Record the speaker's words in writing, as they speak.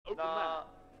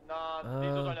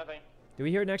doors are nothing. Do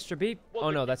we hear an extra beep? Well,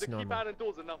 oh no, that's the normal. keypad and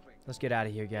doors are nothing. Let's get out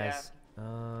of here, guys.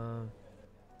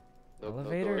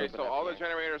 Elevator. Okay, so all the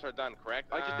generators are done,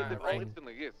 correct? I just did them all right.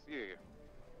 instantly. Yes, yeah.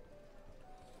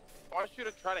 I want you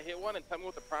to try to hit one and tell me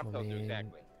what the prompt tells you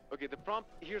exactly. Okay, the prompt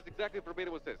here's exactly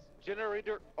verbatim what it says.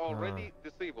 Generator already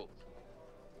disabled.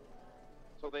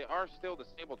 So they are still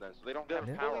disabled then, so they don't have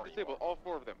They're power fully disabled, all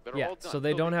 4 of them. They're Yeah, all done. so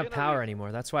they don't have power generators,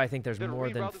 anymore. That's why I think there's they're more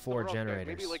than rerouted 4 somewhere else, guys. generators.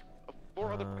 Maybe like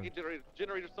 4 other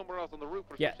generators somewhere else on the roof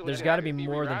or Yeah, something there's like got to that. be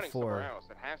more than 4. Else.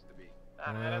 It has to be.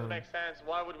 That doesn't make sense.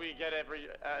 Why would we get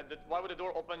why would the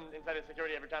door open inside of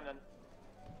security every time then?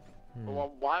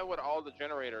 Well, why would all the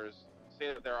generators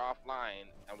say that they're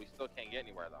offline and we still can't get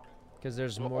anywhere though? Because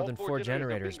there's Well, more all than 4 4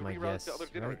 generators generators, my are being rerouted guess. to other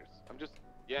Right? generators. I'm just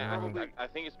Yeah, I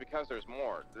think it's because there's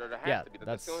more. There has Yeah, to be.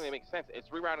 that's the only thing that makes sense. It's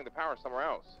rerouting the power somewhere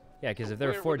else. Yeah, because if there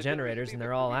are Where 4 would the generators generators be and that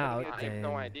they're all we have out, to I have then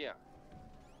no idea.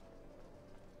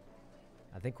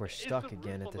 I think we're Is stuck the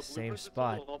again roof at on the same blueprints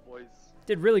spot. at all, boys?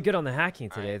 Did really good on the hacking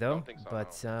today, I though. don't think so,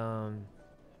 But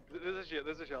There's actually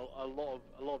a lot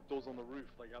of doors on the roof.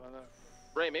 Like I don't know.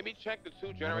 Ray, maybe check the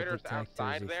 2 generators detectors,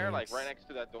 outside he there, like thinks. right next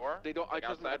to that door. They don't. Like I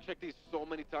outside. checked these so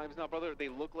many times now, brother. They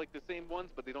look like the same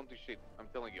ones, but they don't do shit. I'm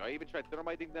telling you. I even tried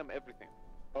thermiting them. Everything.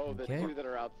 Oh, the Okay. 2 that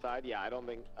are outside? Yeah, I don't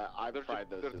think I've tried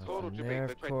those. They're as total well. There, debate. I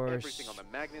of tried everything on course.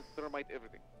 the magnets, thermite,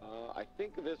 everything. I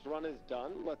think this run is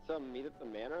done. Let's meet at the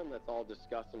manor and let's all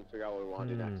discuss and figure out what we want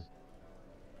to do next.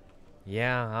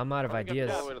 yeah, I'm out of I think ideas.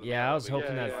 it's all the way to the Yeah, I manor, was but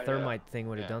hoping yeah, that yeah, thermite thing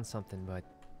would have Yeah. done something, but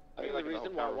I think like the an reason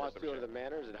old why I power want to go to reception. the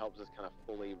manor is it helps us kind of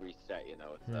fully reset, you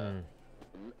know. It's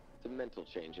it's a mental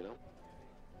change, you know.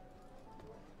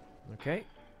 okay.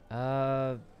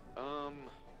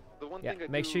 The one Yeah, thing I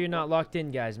make do sure you're not want- locked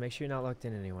in, guys. Make sure you're not locked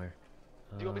in anywhere.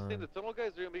 Do you want me to stay in the tunnel,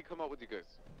 guys, or do you want me to come out with you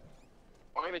guys?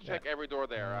 I'm gonna check every door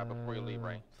there before you leave,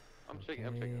 Ray. I'm checking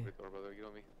every Okay. door, brother. You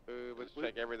know me. Let's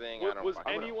check everything. I don't Was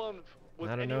fucking know. anyone? Was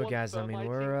I don't know, anyone guys, I mean, thermiting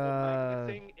we're, or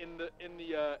magneting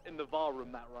in the VAR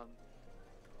room that run?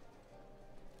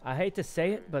 I hate to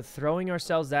say it, but throwing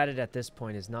ourselves at it at this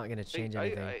point is not going to change Hey,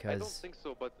 anything. I don't Because think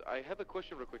so, but I have a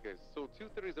question real quick, guys. So 2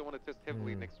 theories I want to test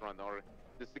heavily next run are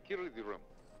the security room.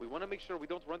 We want to make sure we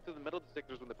don't run through the metal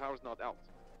detectors when the power's not out.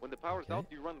 When the power's Okay. out,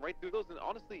 you run right through those, and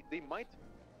honestly, they might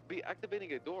be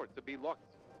activating a door to be locked.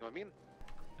 You know what I mean?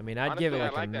 I mean, I'd give it Honestly,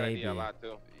 like I a like that maybe. idea a lot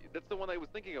too. That's the one I was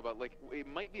thinking about. Like, it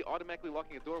might be automatically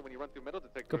locking a door when you run through metal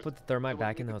detectors. Go put the thermite So what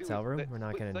back we in the need to do hotel is room. that We're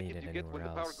not split going to second need it you get when anywhere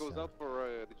the power else. goes so. out for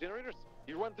the generators,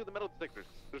 you run through the metal detectors.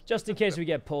 There's Just in two case steps. we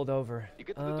get pulled over. You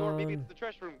get to the door, maybe it's the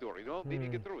trash room door, you know? Maybe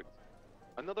you get through it.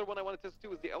 Another one I want to test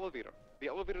too is the elevator. The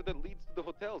elevator that leads to the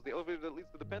hotels, the elevator that leads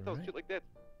to the penthouse, shit like that.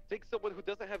 Take someone who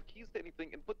doesn't have keys to anything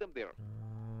and put them there.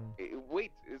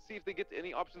 Wait, see if they get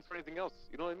any options for anything else.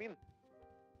 You know what I mean?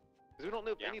 Because we don't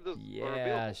know if any of those are Yeah,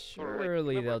 available. surely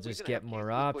remember, they'll if we just didn't get have keys more to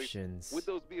this place, options. would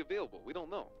those be available? We don't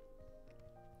know.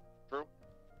 True.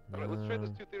 Alright, let's try those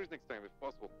two theories next time if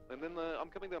possible. And then I'm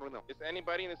coming down right now. Is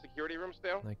anybody in the security room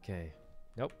still? Okay.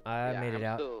 Nope, I made it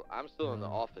out. I'm still in the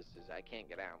offices. I can't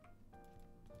get out.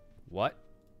 What?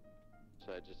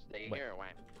 So I just stay Wait. here or what?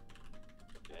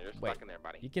 Yeah, you're Wait, stuck in there,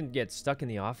 buddy. you can get stuck in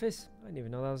the office? I didn't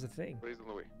even know that was a thing. Raise on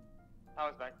the way. I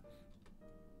was back.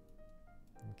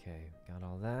 Okay, got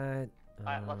all that.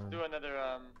 Alright, let's do another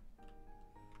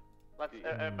let's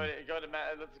everybody go to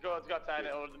let's go outside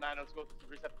and over to the man. Let's go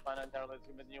reset the plan entirely. Let's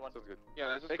do a new one. Sounds good.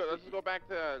 Yeah, let's just go back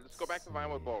to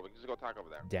Vinewood Bowl. We can just go talk over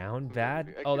there. Down Sounds bad?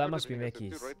 good. I Oh, keep that must be everything I said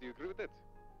Mickey's. too, right? Do you agree with that?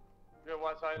 Good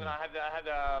one. Sorry, then I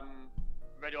had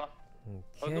radio on.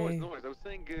 Oh, no worries, Okay. no worries. I was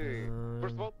saying,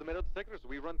 first of all, the metal detectors,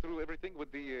 we run through everything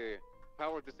with the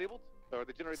power disabled, or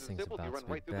the generator This thing's disabled, you about run to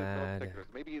be right through the metal bad. detectors.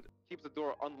 Maybe it keeps the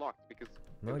door unlocked, because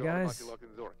Well, if the door unlocked, guys, you're locked in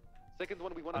the door. Second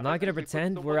one, we want I'm not going to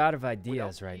pretend we're out of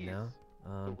ideas right now.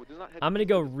 I'm going to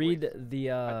go read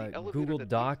the Google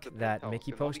Doc that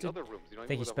Mickey posted. I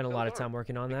think he spent a lot of time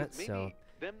working on that, so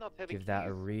give that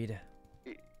a read.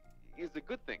 Is a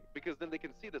good thing, because then they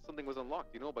can see that something was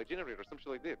unlocked, you know, by generator or some shit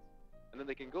like that. And then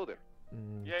they can go there.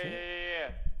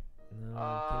 Yeah.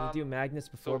 Can you do magnets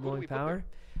before who do blowing we put power?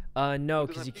 there? No, Who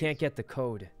because doesn't you have can't keys? get the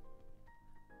code.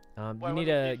 You Why need wasn't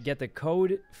to keys? get the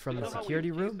code from You the know how we security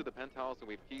have keys room. to the penthouse and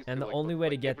we have keys And to, the like, only way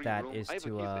to get every that room? is I have a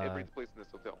to, keys to every place in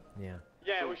this hotel. Yeah.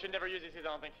 Yeah, So- we should never use these. I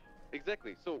don't think.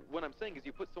 Exactly. So what I'm saying is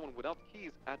you put someone without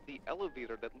keys at the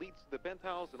elevator that leads to the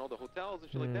penthouse and all the hotels and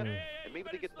shit like that, and maybe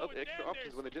they get extra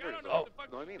options when the generators are.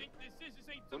 You know what I mean?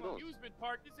 Who knows?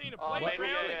 Maybe,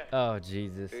 yeah. Oh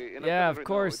Jesus. And I'm Yeah, telling of you right now,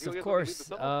 course, do you of guys wanna leave course.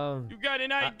 the tunnel? You got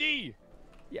an ID.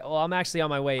 Yeah. Well, I'm actually on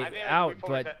my way I think I out, can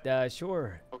but report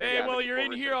sure. Okay, Hey, yeah, well, that's you're in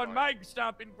forward here to on the my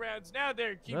stomping grounds now.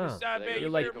 There, Oh. Kimasabe. You're You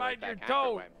like- better mind your Back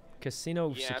toe. halfway.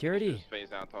 Casino Yeah, security. just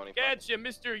phase out, Tony. Gotcha,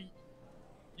 Mr.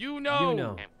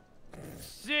 Yuno.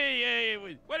 Say,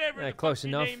 whatever the close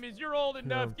fuck your enough. name is, you're old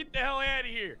enough. Get the hell out of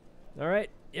here. All right.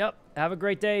 Yep. Have a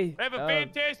great day. Have a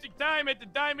fantastic time at the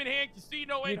Diamond Hand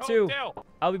Casino and You too. Hotel.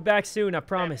 I'll be back soon. I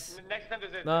promise. Next time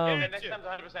there's next time's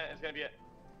 100% is gonna be it.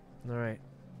 All right.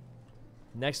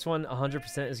 Next one,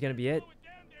 100% is gonna be it.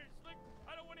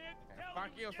 Fuck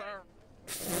you,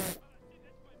 sir.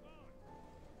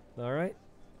 All right.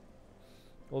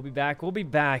 We'll be back. We'll be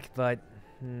back, but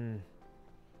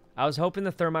I was hoping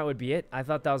the thermite would be it. I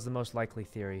thought that was the most likely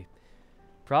theory.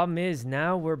 Problem is,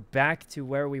 now we're back to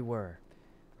where we were.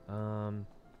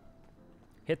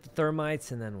 Hit the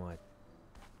thermites and then what?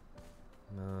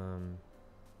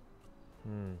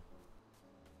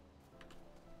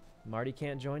 Marty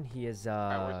can't join. He is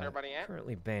where's everybody at?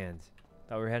 currently banned.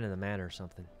 Thought we were heading to the manor or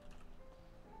something.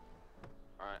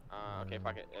 Alright, okay,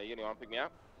 fuck it. You want to pick me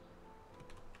up?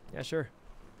 Yeah, sure.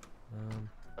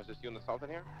 Is this you and the Sultan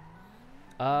here?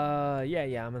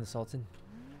 Yeah, I'm in the Sultan.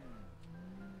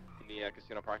 In the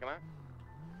casino parking lot?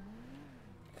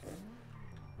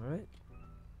 Alright.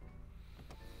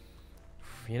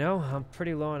 You know, I'm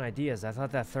pretty low on ideas. I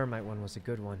thought that thermite one was a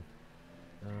good one.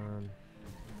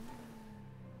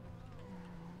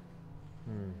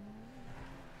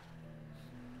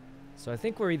 So I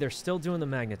think we're either still doing the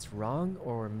magnets wrong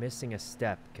or we're missing a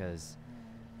step because,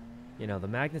 you know, the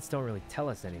magnets don't really tell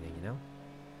us anything, you know?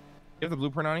 You have the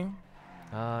blueprint on you?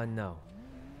 No.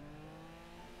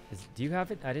 Do you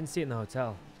have it? I didn't see it in the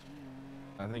hotel.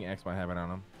 I think X might have it on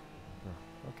him.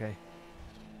 Oh, okay.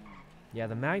 Yeah,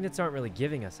 the magnets aren't really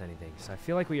giving us anything, so I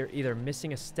feel like we are either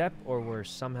missing a step or we're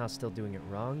somehow still doing it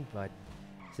wrong, but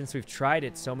since we've tried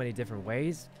it so many different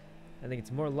ways, I think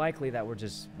it's more likely that we're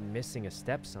just missing a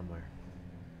step somewhere.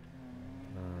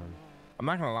 I'm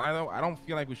not gonna lie though, I don't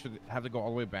feel like we should have to go all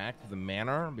the way back to the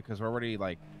manor because we're already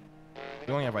like,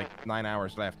 we only have like 9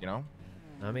 hours left, you know?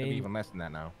 I mean, maybe even less than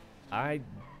that now. I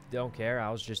don't care. I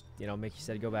was just, you know, Mickey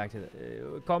said go back to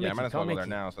the, call Mickey, I might as well go there Mickey.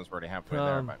 now since we're already halfway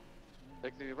there, but.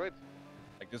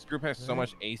 Like this group has so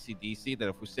much AC/DC that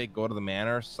if we say go to the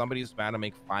manor, somebody's bound to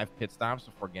make 5 pit stops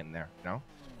before getting there, you know?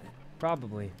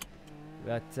 Probably.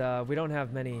 But we don't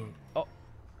have many.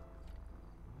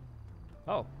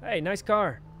 Oh, hey, nice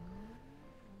car.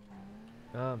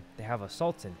 They have a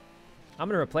Sultan. I'm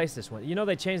gonna replace this one. You know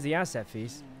they changed the asset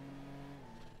fees.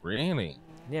 Really?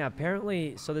 Yeah,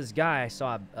 apparently. So this guy I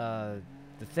saw the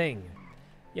thing.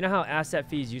 You know how asset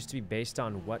fees used to be based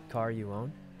on what car you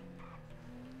own?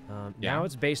 Now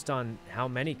it's based on how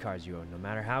many cars you own, no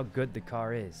matter how good the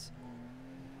car is.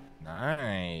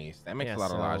 Nice. That makes a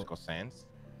lot of logical sense.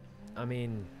 I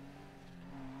mean,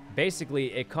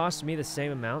 basically, it cost me the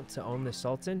same amount to own the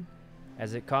Sultan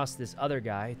as it cost this other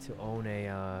guy to own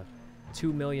a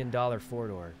 $2 million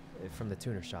four-door from the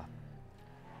tuner shop.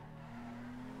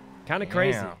 Kind of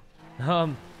crazy.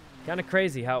 Kind of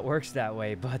crazy how it works that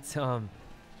way, but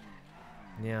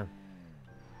yeah.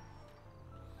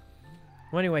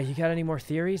 Well, anyway, you got any more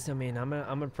theories? I mean, I'm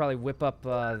gonna probably whip up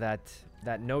the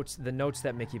notes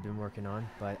that Mickey been working on.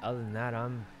 But other than that,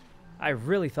 I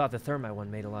really thought the thermite one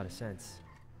made a lot of sense.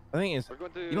 The thing is,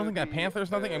 you don't think that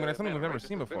panther's nothing? I mean, it's something we've never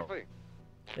seen before.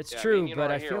 It's true,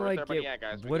 but I feel like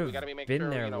it would have been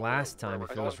there last time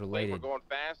if it was related. We're going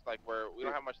fast, like we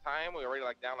don't have much time. We're already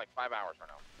like down like 5 hours right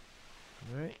now.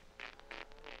 All right.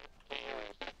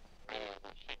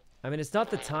 I mean, it's not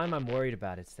the time I'm worried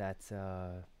about. It's that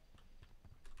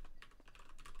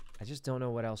I just don't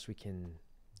know what else we can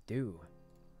do.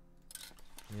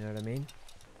 You know what I mean?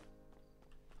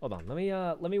 Hold on.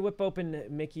 Let me whip open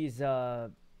Mickey's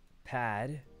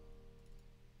pad.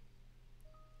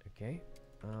 Okay.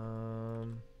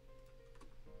 And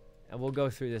we'll go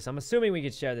through this. I'm assuming we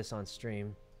could share this on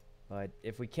stream, but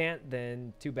if we can't,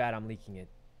 then too bad. I'm leaking it.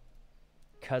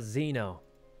 CAZINO,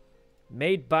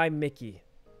 made by Mickey.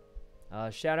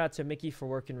 Shout out to Mickey for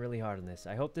working really hard on this.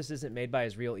 I hope this isn't made by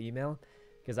his real email,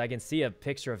 because I can see a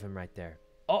picture of him right there.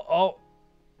 Oh.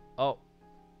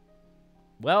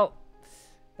 Well,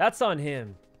 that's on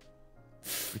him.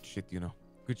 Good shit, you know.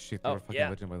 Good shit. You're a fucking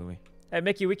legend, by the way. Hey,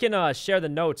 Mickey, we can share the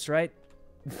notes, right?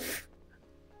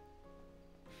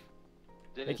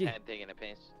 Mickey? Taking a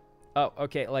piss. Oh,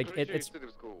 okay. Like it's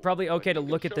probably okay to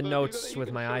look at the notes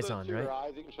with my eyes on, right?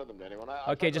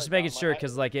 Okay, just making sure,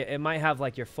 because like it might have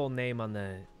like your full name on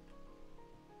the.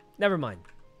 Never mind.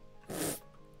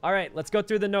 All right, let's go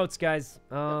through the notes, guys.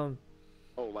 Oh,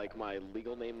 like my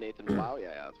legal name, Nathan Plow?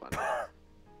 Yeah, that's fine.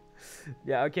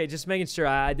 Yeah, okay, just making sure.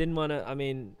 I didn't want to. I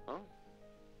mean. Oh.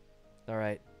 All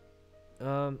right.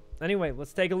 Anyway,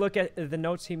 let's take a look at the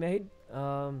notes he made.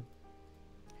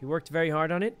 He worked very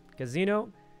hard on it.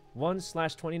 CAZINO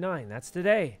 1/29. That's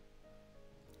today.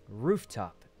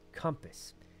 Rooftop.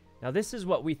 compass. Now, this is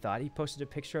what we thought. He posted a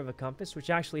picture of a compass, which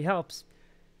actually helps.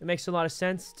 It makes a lot of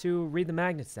sense to read the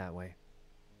magnets that way.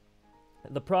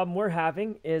 The problem we're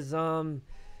having is the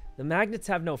magnets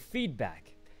have no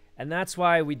feedback. And that's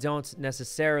why we don't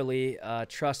necessarily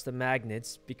trust the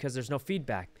magnets, because there's no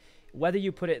feedback. Whether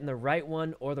you put it in the right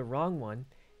one or the wrong one,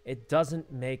 it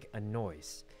doesn't make a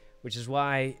noise, which is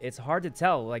why it's hard to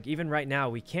tell. Like, even right now,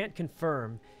 we can't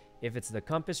confirm if it's the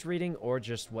compass reading or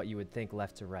just what you would think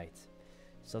left to right.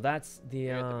 So that's the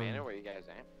where you guys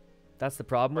at? that's the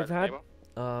problem we've had.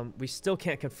 We still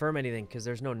can't confirm anything because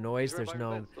there's no noise, there's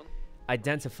no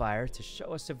identifier to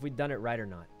show us if we've done it right or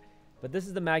not. But this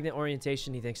is the magnet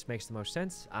orientation he thinks makes the most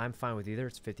sense. I'm fine with either.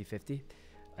 It's 50-50.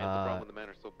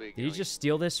 Did you just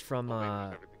steal this from...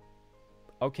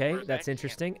 Okay, that's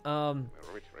interesting.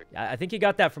 I think he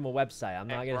got that from a website. I'm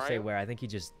not going to say where. I think he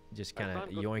just kind of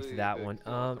yoinked that one.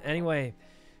 Anyway,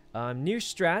 new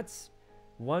strats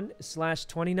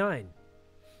 1/29.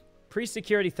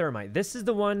 Pre-security thermite. This is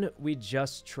the one we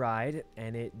just tried,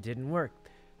 and it didn't work.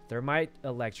 Thermite,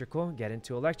 electrical, get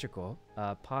into electrical.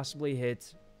 Possibly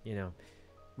hit, you know...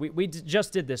 We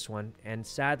just did this one, and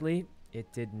sadly,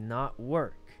 it did not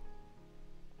work.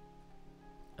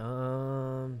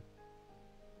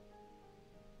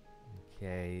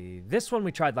 Okay, this one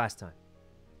we tried last time.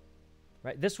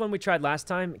 Right, this one we tried last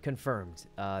time, confirmed.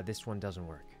 This one doesn't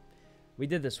work. We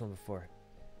did this one before,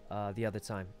 the other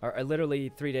time, or literally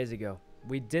 3 days ago.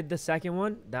 We did the second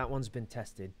one. That one's been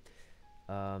tested.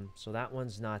 So that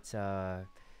one's not, that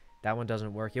one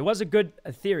doesn't work. It was a good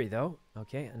theory, though.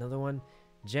 Okay, another one.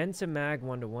 Gen to mag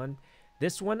 1-to-1.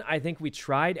 This one, I think we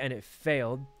tried and it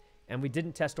failed. And we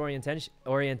didn't test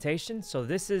orientation. So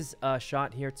this is a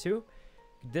shot here, too.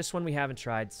 This one we haven't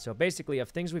tried. So basically, of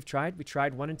things we tried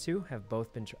 1 and 2 have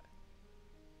both been tried.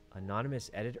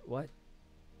 Anonymous editor? What?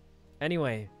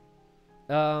 Anyway,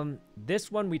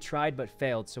 this one we tried but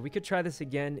failed. So we could try this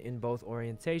again in both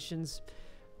orientations.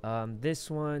 This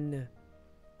one,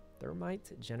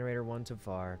 thermite, generator 1 to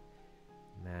var,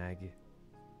 mag,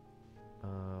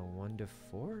 1 to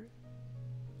 4.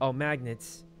 Oh,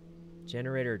 magnets,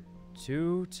 generator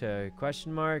 2 to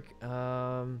question mark.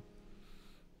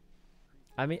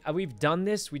 I mean, we've done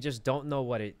this. We just don't know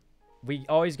what it... We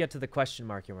always get to the question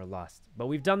mark and we're lost. But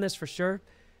we've done this for sure.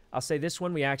 I'll say this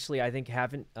one we actually, I think,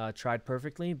 haven't tried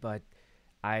perfectly. But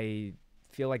I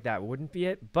feel like that wouldn't be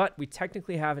it. But we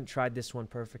technically haven't tried this one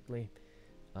perfectly.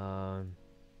 Magnets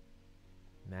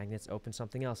open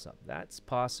something else up. That's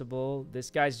possible.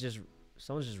 This guy's just...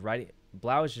 Someone's just writing...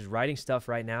 Blau is just writing stuff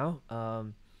right now.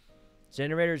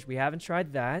 Generators, we haven't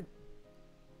tried that.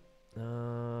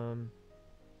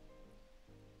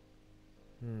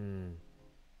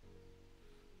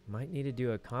 Might need to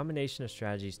do a combination of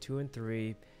strategies 2 and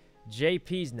 3.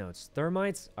 JP's notes.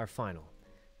 Thermites are final.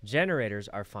 Generators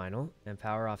are final and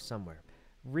power off somewhere.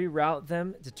 Reroute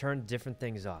them to turn different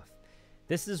things off.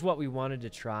 This is what we wanted to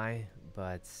try,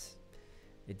 but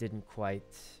it didn't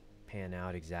quite pan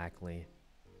out exactly.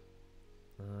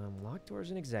 Locked doors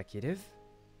and executive.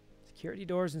 Security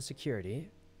doors and security.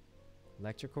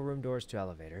 Electrical room doors to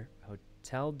elevator.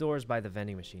 Hotel doors by the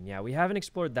vending machine. Yeah, we haven't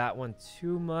explored that one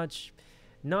too much.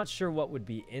 Not sure what would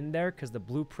be in there because the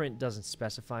blueprint doesn't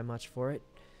specify much for it.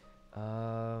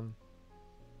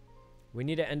 We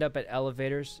need to end up at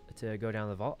elevators to go down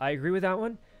the vault. I agree with that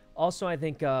one. Also, I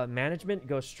think management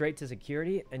goes straight to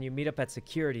security and you meet up at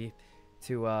security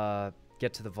to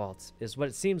get to the vaults is what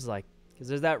it seems like. Because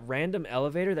there's that random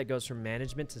elevator that goes from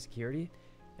management to security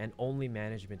and only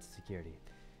management to security.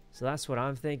 So that's what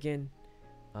I'm thinking.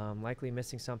 Likely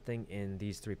missing something in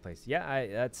these 3 places.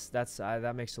 Yeah,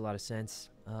 that makes a lot of sense.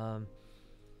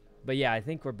 But yeah, I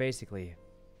think we're basically...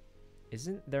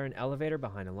 Isn't there an elevator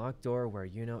behind a locked door where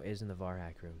Yuno is in the VAR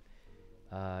hack room?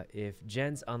 If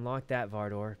Jens unlocked that VAR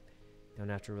door, don't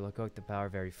have to relocate the power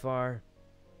very far.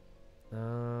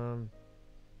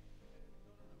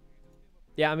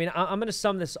 Yeah, I mean, I'm going to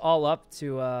sum this all up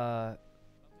to...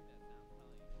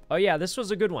 Oh, yeah, this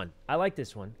was a good one. I like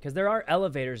this one. Because there are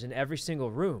elevators in every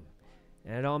single room.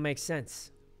 And it all makes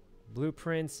sense.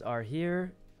 Blueprints are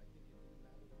here.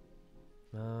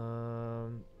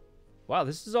 Wow,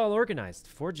 this is all organized.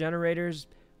 4 generators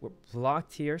were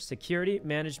blocked here. Security,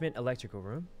 management, electrical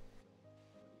room.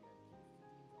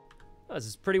 Oh, this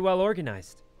is pretty well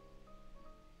organized.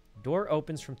 Door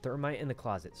opens from thermite in the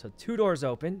closet. So 2 doors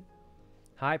open.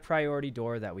 High priority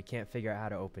door that we can't figure out how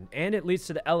to open. And it leads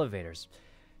to the elevators.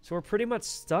 So we're pretty much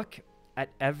stuck at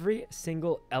every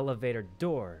single elevator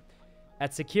door.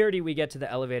 At security, we get to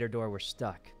the elevator door, we're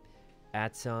stuck.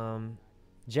 At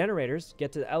generators,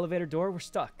 get to the elevator door, we're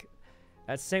stuck.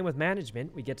 That's same with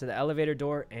management. We get to the elevator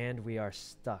door and we are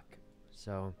stuck.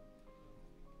 So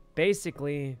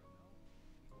basically,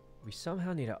 we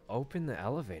somehow need to open the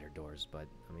elevator doors. But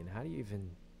I mean, how do you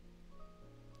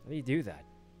do that?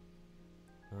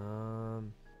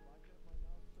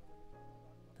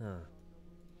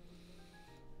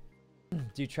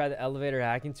 Do you try the elevator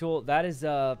hacking tool? That is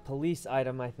a police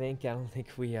item, I think. I don't think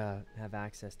we have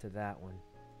access to that one.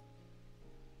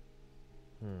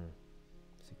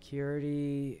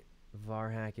 Security. VAR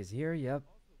hack is here. Yep.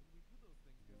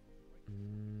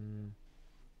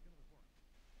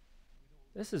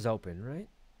 This is open, right?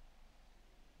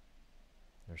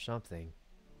 Or something.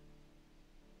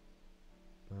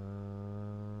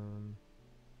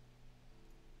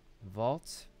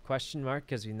 Vault? Question mark,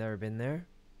 because we've never been there.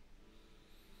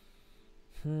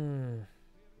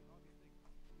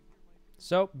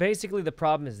 So basically the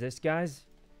problem is this, guys.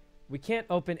 We can't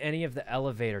open any of the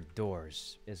elevator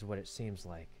doors, is what it seems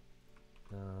like.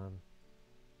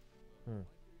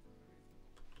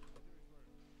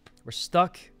 We're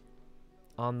stuck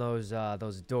on those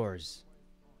doors,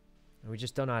 and we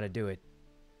just don't know how to do it.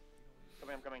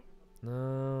 I'm coming.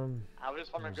 I was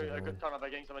just farming a good time by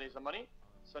getting somebody some money.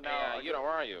 So now, you know,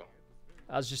 where are you?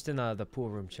 I was just in the pool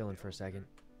room chilling for a second.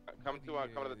 Come to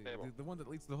the table. The one that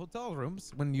leads to the hotel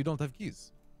rooms when you don't have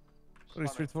keys. Very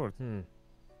straightforward.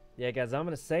 Yeah, guys, I'm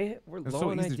gonna say it. We're It's low so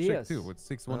on easy ideas. to check too. With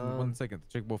 1 second to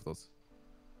check both those.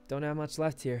 Don't have much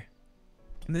left here.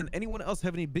 And then anyone else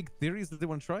have any big theories that they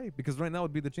want to try? Because right now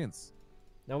would be the chance.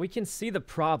 Now we can see the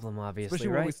problem, obviously, Especially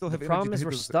right? when we still have The energy problem to is hit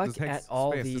we're those stuck hacks at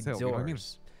all fast the as hell, doors. you know what I mean?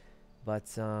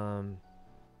 But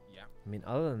Yeah. I mean,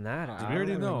 other than that, I we don't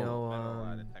already really know.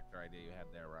 know. Detector idea you had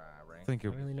there, Ray. Thank you.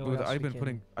 I don't really know Dude, what else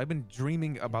I've been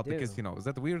dreaming about the do. casino. Is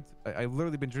that weird? I've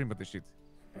literally been dreaming about this shit.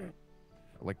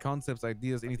 Like concepts,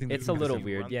 ideas, anything. It's a little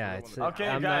weird, yeah. It's Okay,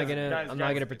 I'm guys,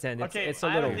 not gonna pretend. It's a little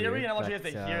I have a theory, weird. and I want you but,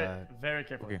 guys to hear it very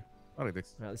carefully. Okay. All right,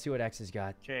 Dex. All right, let's see what X has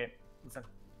got. Okay, listen.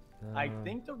 I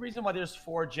think the reason why there's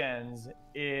 4 gens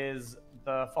is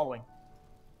the following.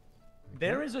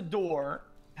 There is a door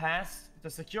past the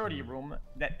security room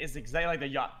that is exactly like the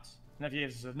yacht. And if you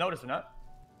guys have noticed or not.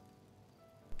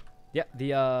 Yeah,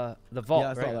 the vault, Yeah,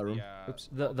 I right? saw that room. Oops,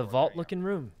 the vault looking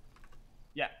room.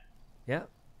 Yeah. Yeah.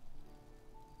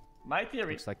 My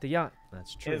theory Looks like the yacht.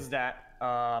 That's true. is that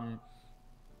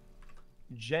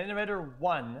generator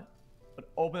 1 would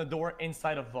open the door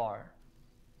inside of VAR.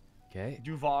 Okay.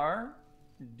 Do VAR,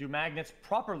 do magnets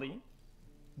properly,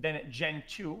 then Gen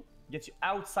 2 gets you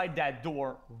outside that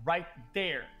door right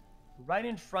there, right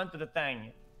in front of the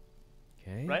thing.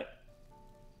 Okay. Right?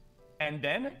 And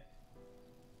then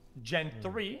Gen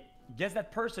 3 gets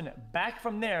that person back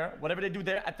from there, whatever they do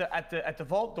there at the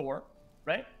vault door,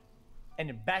 right?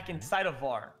 And back inside of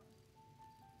VAR.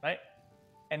 Right?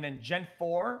 And then Gen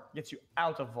 4 gets you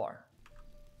out of VAR.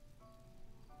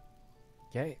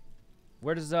 Okay.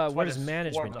 Where does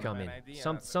management come in?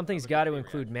 Something's got to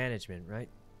include management, right?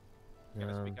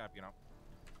 Speak up, you know.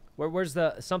 Where's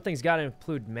something's got to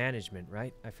include management,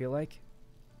 right? I feel like,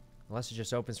 unless it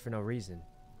just opens for no reason.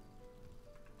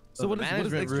 So what the is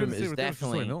management extra room to say is with this? Just so I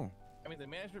definitely. know. I mean, the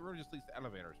management room just leads to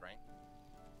elevators, right?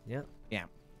 Yeah. Yeah.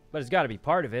 But it's got to be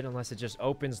part of it, unless it just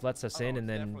opens, lets us Oh, in, it's and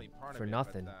then definitely part of for it,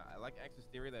 nothing. But, I like X's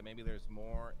theory that maybe there's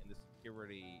more in the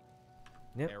security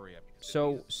area.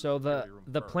 So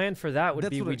the plan for that would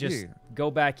That's be what we I- just yeah.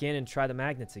 go back in and try the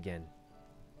magnets again.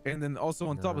 And then also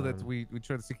on top of that, we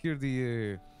try to secure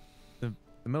the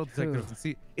metal detectors and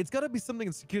see. It's got to be something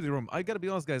in the security room. I got to be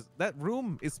honest, guys. That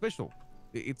room is special.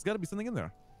 It's got to be something in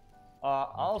there.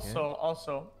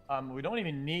 Also, we don't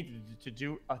even need to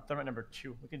do a thermite number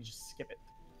 2. We can just skip it.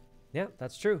 Yeah,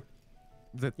 that's true.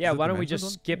 That, Yeah, is that why the don't we management just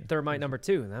one? skip thermite number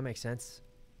 2? That makes sense.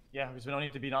 Yeah, because we don't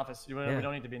need to be in office. We Yeah.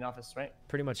 don't need to be in office, right?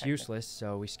 Pretty much useless,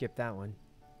 so we skip that one.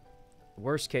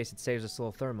 Worst case, it saves us a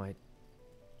little thermite.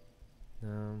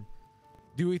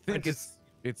 Do we think it's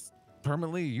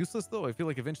permanently useless though? I feel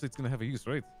like eventually it's gonna have a use,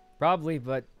 right? Probably,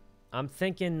 but I'm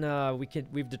thinking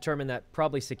we've determined that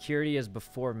probably security is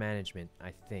before management,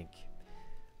 I think.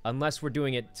 Unless we're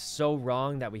doing it so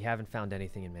wrong that we haven't found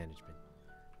anything in management.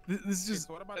 This is just.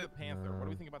 So what about the Panther? What do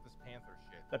we think about this Panther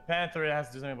shit? The Panther has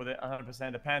to do something with it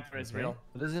 100%. The Panther is real.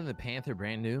 But isn't the Panther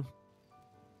brand new?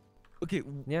 Okay.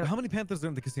 Yeah. How many Panthers are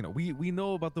in the casino? We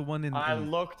know about the one in. I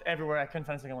looked everywhere. I couldn't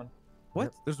find a single one. What?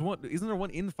 Yep. There's one. Isn't there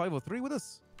one in 503 with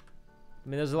us? I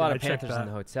mean, there's a lot I of checked Panthers in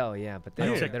the that. hotel, yeah, but I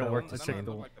they checked don't that work one. the I checked same.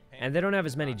 the one. And they don't have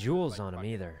as many jewels on them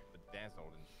either.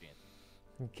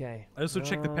 Okay. I also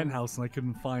checked the penthouse and I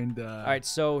couldn't find. All right,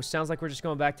 so sounds like we're just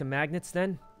going back to magnets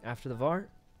then after the VAR.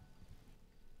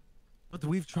 But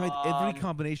we've tried every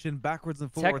combination backwards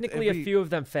and forwards. Technically, a few of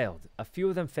them failed. A few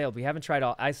of them failed. We haven't tried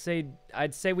all. I'd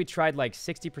say we tried like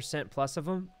 60% plus of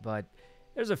them, but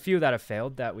there's a few that have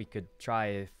failed that we could try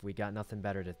if we got nothing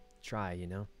better to try, you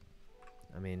know?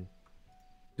 I mean,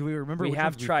 do we remember? We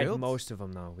have tried most of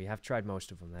them, though. We have tried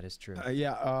most of them. That is true.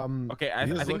 Yeah. Okay, I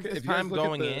think it's time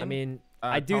going in. I mean,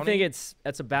 I do think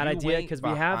that's a bad idea because we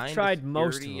have tried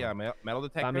most of them. Metal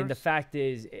detectors. I mean, the fact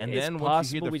is, it's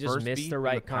possible we just missed the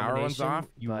right combination. Off,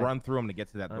 you run through them to get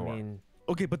to that door. I mean,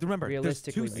 okay, but remember, there's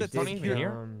two sets of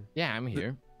here. Yeah, I'm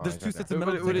here. There's two sets of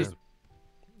metal detectors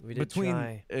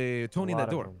between Tony and that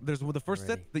door. There's the first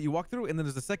set that you walk through, and then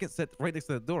there's the second set right next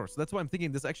to the door. So that's why I'm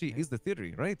thinking this actually is the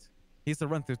theory, right? He has to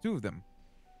run through two of them.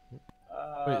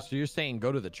 Wait, so you're saying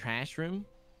go to the trash room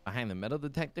behind the metal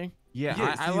detector?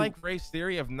 Yeah, I like Ray's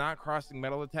theory of not crossing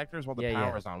metal detectors while the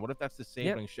power's on. What if that's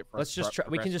disabling shit for us? Let's just try.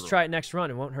 We can just try it next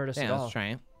run. It won't hurt us at all. Let's try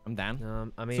it. I'm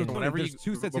down. I mean, so whenever there's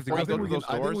two sets of I think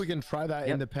we can try that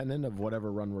independent of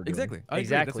whatever run we're doing. Exactly.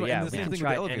 Exactly. Yeah. And the same thing with the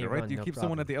elevator, right? You keep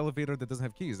someone at the elevator that doesn't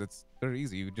have keys. That's very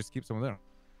easy. You just keep someone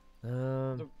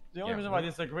there. The only reason why I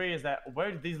disagree is that where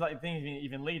did these things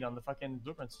even lead on the fucking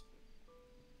blueprints?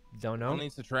 Don't know. One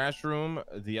leads to trash room.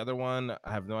 The other one,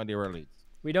 I have no idea where it leads.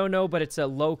 We don't know, but it's a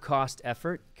low-cost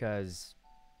effort because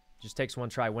it just takes one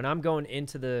try. When I'm going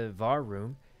into the VAR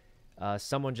room,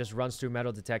 someone just runs through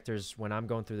metal detectors when I'm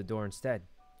going through the door instead.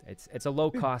 It's a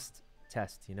low-cost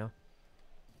test, you know?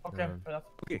 Okay,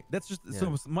 okay, that's just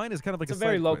so mine is kind of like it's a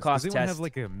very low-cost test. Have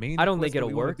like a main I don't think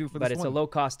it'll work, but it's a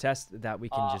low-cost test that we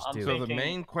can just do. So the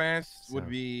main quest would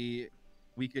be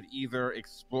we could either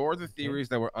explore the theories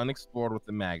that were unexplored with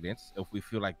the magnets if we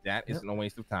feel like that isn't a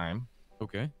waste of time.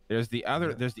 Okay. There's the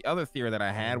other theory that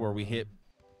I had where we hit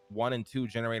 1 and 2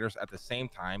 generators at the same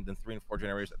time, then 3 and 4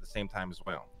 generators at the same time as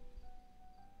well.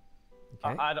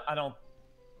 Okay. I don't.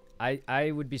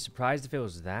 I would be surprised if it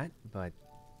was that, but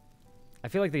I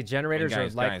feel like the generators are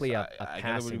likely a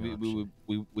passing option.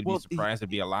 We would be surprised it'd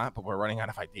be a lot, but we're running out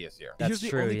of ideas here. That's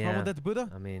Here's true, the only problem with that,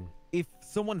 Buddha. I mean, if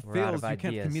someone fails, you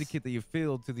can't communicate that you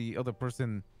failed to the other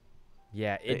person.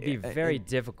 Yeah, it'd be very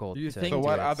difficult. So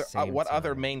what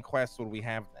other main quests would we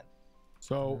have then?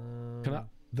 So can I,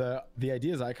 the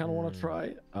ideas I kind of want to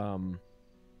try.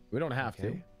 We don't have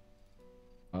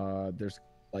to. There's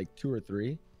like 2 or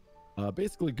 3.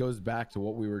 Basically goes back to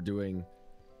what we were doing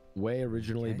way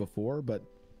originally before, but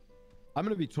I'm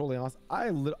gonna be totally honest.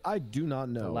 I do not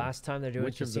know. The last time they're doing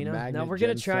which casino. Of the now we're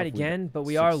gonna try it again, but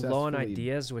we are low on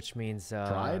ideas, which means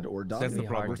tried or done. That's the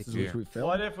problem. What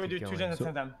if we do 2 gens at the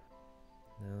same time?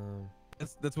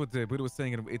 That's what Buddha was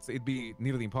saying. It'd be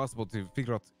nearly impossible to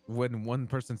figure out when one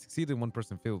person succeeded and one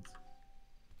person failed.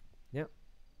 Yep,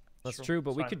 that's true.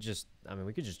 But we could just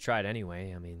try it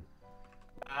anyway. I mean,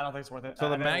 I don't think it's worth it. So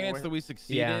the magnets that we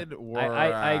succeeded were.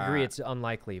 I agree. It's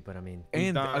unlikely, but I mean.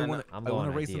 And I want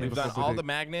to raise something. We've done all the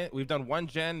magnet. We've done 1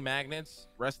 gen magnets.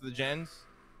 Rest of the gens,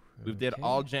 we did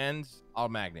all gens, all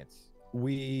magnets.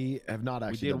 We have not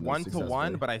actually. We did 1 to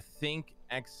 1, but I think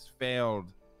X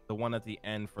failed the one at the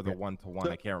end for the 1 to 1.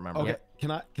 I can't remember. Okay,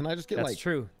 can I just get That's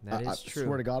true. That is true. I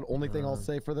swear to God, only thing I'll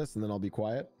say for this, and then I'll be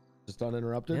quiet, just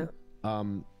uninterrupted. Yeah.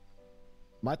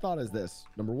 My thought is this: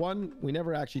 number 1, we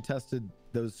never actually tested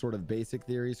those sort of basic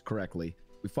theories correctly.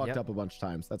 We fucked up a bunch of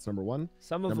times. That's number 1.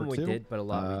 Some of them we did, but a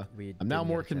lot we I'm now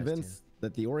more convinced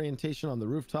that the orientation on the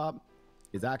rooftop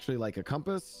is actually like a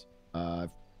compass.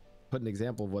 I've put an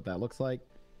example of what that looks like.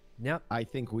 Yep. I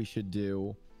think we should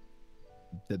do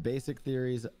the basic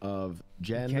theories of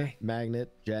gen,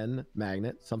 magnet,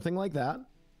 something like that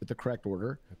with the correct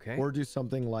order. Okay. Or do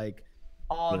something like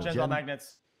all gens, all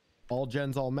magnets. All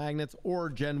gens, all magnets, or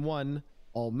Gen 1,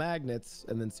 all magnets,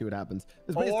 and then see what happens.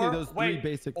 It's basically those 3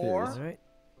 basic theories. Or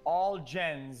all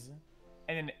gens,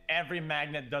 and then every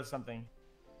magnet does something.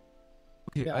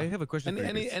 Okay, I have a question.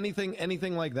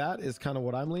 Anything like that is kind of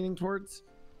what I'm leaning towards,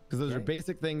 because those are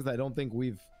basic things that I don't think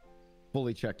we've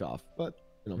fully checked off. But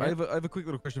you know, I have a quick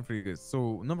little question for you guys.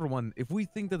 So number 1, if we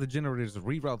think that the generators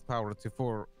reroute power to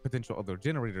 4 potential other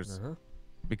generators,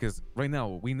 because right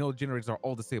now we know generators are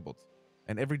all disabled,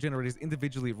 and every generator is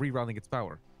individually rerouting its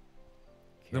power.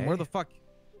 Then where the fuck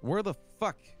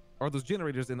are those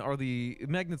generators, and are the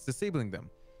magnets disabling them?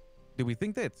 Do we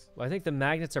think that? Well, I think the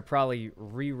magnets are probably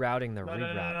rerouting the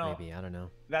reroute. No. Maybe, I don't know.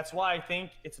 That's why I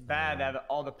think it's bad to have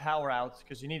all the power out,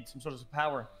 because you need some sort of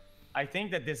power. I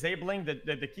think that disabling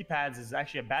the keypads is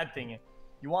actually a bad thing.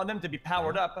 You want them to be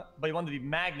powered up, but you want them to be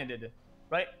magneted,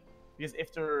 right? Because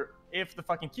if the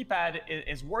fucking keypad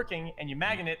is working and you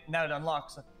magnet it, now it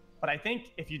unlocks. But I think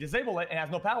if you disable it and it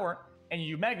has no power, and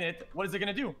you magnet it, what is it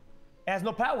going to do? It has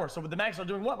no power. So the magnets are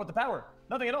doing what with the power?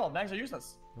 Nothing at all. Magnets are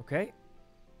useless. Okay.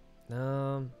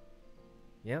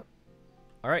 Yeah.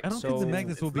 All right. I don't so think the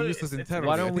magnets will be useless entirely.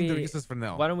 Why I don't think they're we? useless for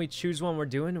now. Why don't we choose one we're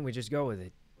doing and we just go with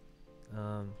it?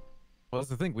 Well, that's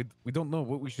the thing. We don't know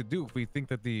what we should do if we think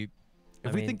that the I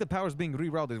we mean, think the power is being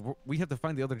rerouted. We have to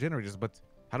find the other generators. But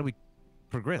how do we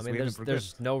progress? I mean,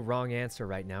 there's no wrong answer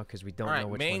right now because we don't know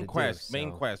which main one quest, to do.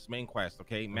 main quest.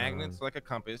 Okay, magnets like a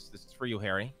compass. This is for you,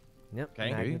 Harry. Yep.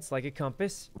 Okay. Magnets like a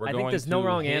compass. We're I think there's no going to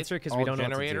wrong hit answer because we all don't know what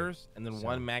to do. generators, and then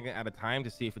one magnet at a time to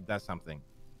see if it does something.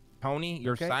 Tony,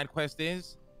 your Okay. side quest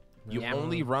is you Yeah.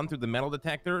 only run through the metal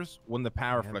detectors when the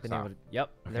power flicks off.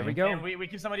 Yep. There we go. And we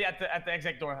keep somebody at the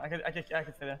exit door. I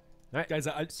could say that. All right, guys.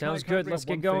 Sounds can I good. bring Let's up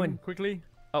get one going. thing quickly.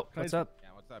 Oh, what's up? Yeah,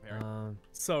 what's up, Harry?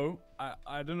 So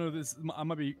I don't know. This I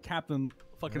might be Captain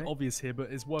fucking obvious here,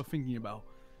 but it's worth thinking about.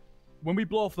 When we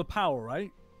blow off the power, right?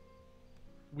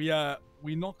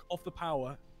 We knock off the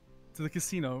power to the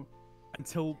casino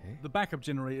until the backup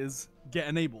generators get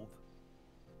enabled.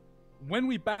 When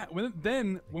we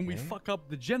we fuck up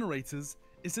the generators,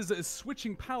 it says that it's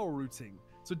switching power routing.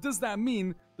 So does that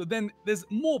mean that then there's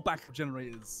more backup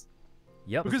generators?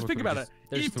 Yep. Because think about it.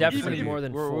 There's definitely more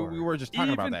than 4. We were just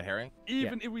talking about that, Harry.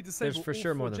 Even if we disable There's for all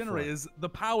sure 4 more than 4. generators, the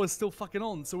power's still fucking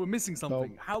on. So we're missing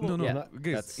something. How No, long?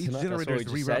 because each that's generator what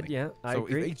is we just rerunning. said, yeah, I so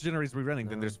agree. if each generator is rerunning,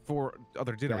 then there's 4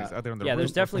 other generators out there on the Yeah, there's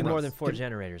roof definitely or more somewhere than 4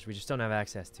 generators. We just don't have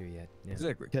access to yet. Yeah.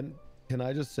 Exactly. Can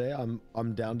I just say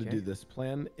I'm down to do this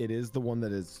plan? It is the one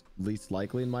that is least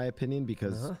likely in my opinion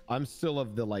because I'm still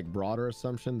of the broader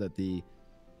assumption that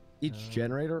each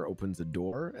generator opens a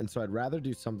door, and so I'd rather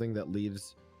do something that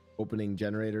leaves opening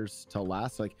generators till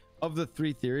last. Like of the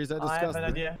 3 theories I discussed. I have an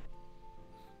idea.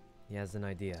 He has an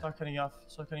idea. Start cutting off.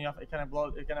 It kind of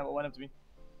went up to me.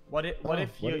 What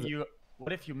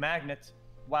if you magnet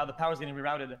while the power's getting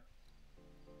rerouted?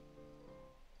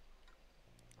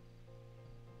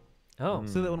 Oh.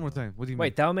 Say that one more time. What do you mean?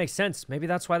 Wait, that would make sense. Maybe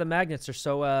that's why the magnets are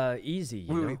so easy.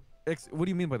 You know? What do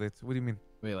you mean by that? What do you mean?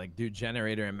 Wait, like do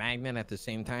generator and magnet at the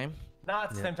same time? Not at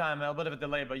the same time, a bit of a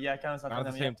delay, but yeah, kind of Not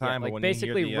at the same time. Like but when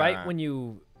basically, you hear the, right when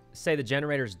you say the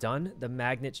generator's done, the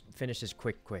magnet finishes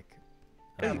quick.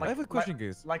 Hey, I have a question,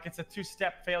 guys. Like it's a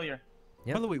 2-step failure.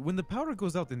 Yep. By the way, when the power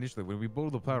goes out initially, when we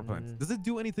blow the power plant, does it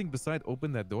do anything besides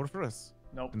open that door for us?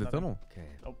 Nope. In the tunnel? Okay.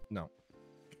 Nope. No.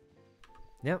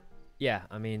 Yep. Yeah,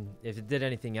 I mean, if it did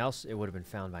anything else, it would have been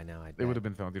found by now. It would have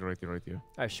been found. You're right. Yeah. All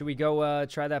right, should we go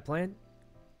try that plan?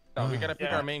 No, we gotta pick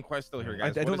our main quest still here,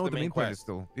 guys. I don't know what what the main quest is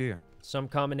still. Yeah. Some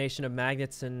combination of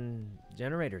magnets and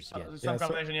generators again. Some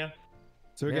combination, yeah.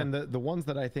 So again, the ones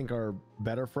that I think are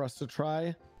better for us to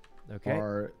try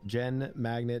are gen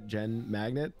magnet.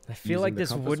 I feel like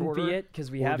this wouldn't be it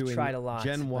because we have tried a lot.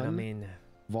 Gen 1, I mean,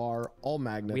 VAR, all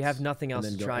magnets. we have nothing else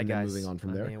to try, guys. Moving on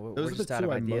from there. Mean, Those are the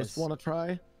 2 I most want to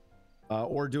try.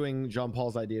 Or doing John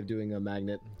Paul's idea of doing a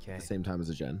magnet at the same time as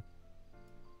a gen.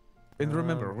 And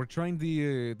remember, we're trying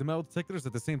the metal detectors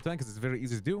at the same time because it's very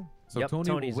easy to do. So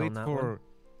Tony will wait for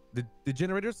the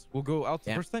generators. We'll go out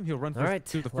the first time. He'll run first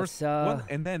to the first one,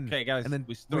 and then guys, and then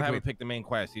we still haven't picked the main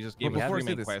quest. He just gave us 3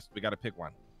 main quests. We gotta pick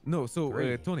one. No, so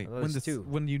Tony,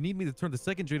 when you need me to turn the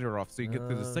second generator off, so you get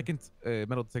to the second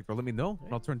metal detector, let me know,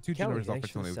 and I'll turn 2 generators off for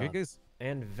Tony. Okay, guys?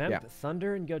 And Vemp,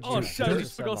 Thunder, and Gojo. Oh shit! I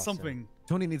just forgot something.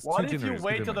 Tony needs 2 generators. What if you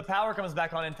wait till the power comes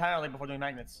back on entirely before doing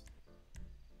magnets?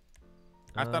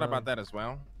 I thought about that as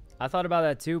well. I thought about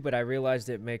that too, but I realized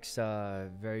it makes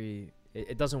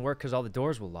it doesn't work because all the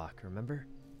doors will lock. Remember?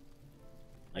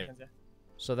 Yeah.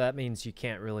 So that means you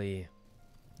can't really,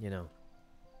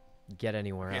 get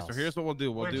anywhere else. So here's what we'll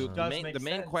do. We'll do the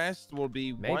main quest will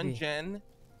be Maybe. 1 gen,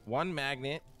 1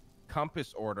 magnet,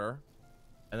 compass order,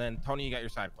 and then Tony, you got your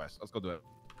side quest. Let's go do it.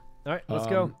 All right, let's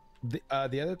go.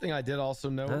 The other thing I did also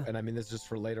know, and I mean this is just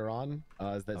for later on,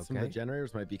 is that some of the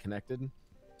generators might be connected.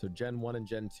 So Gen 1 and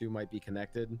Gen 2 might be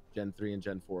connected. Gen 3 and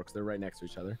Gen 4, because they're right next to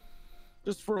each other.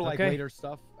 Just for later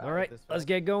stuff. All right, let's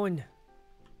get going.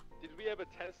 Did we ever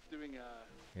test doing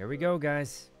Here we go,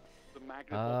 guys. the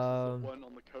magnet boxes that weren't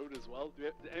on the code as well?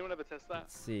 Did anyone ever test that?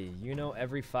 Let's see.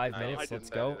 Every 5 minutes. I Let's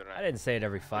didn't go. either, right? I didn't say it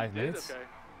every 5 minutes. Okay.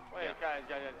 Wait, guys.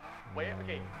 Wait,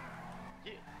 okay.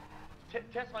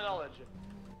 Test my knowledge.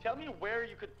 Tell me where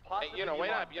you could possibly. Hey,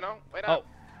 wait up.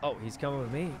 Oh, he's coming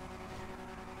with me.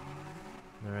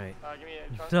 All right. Give me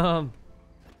a chance.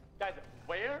 Guys,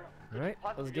 where? All right,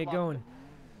 let's get going.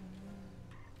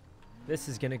 This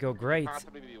is gonna go great.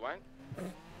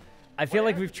 I feel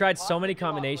like we've tried so many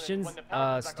combinations.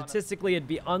 Statistically, it'd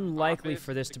be unlikely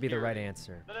for this to be the right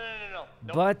answer.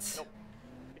 No. But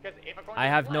I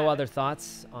have no other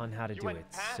thoughts on how to do it.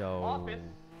 So.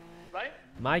 Right?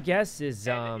 My guess is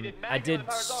I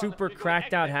did super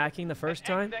cracked out hacking the first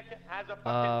time.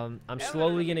 I'm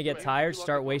slowly gonna get tired,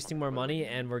 start wasting more money,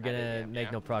 and we're gonna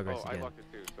make no progress again.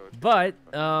 But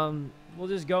we'll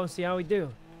just go and see how we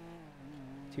do.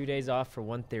 2 days off for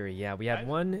one theory. Yeah, we had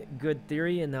one good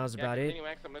theory, and that was about it.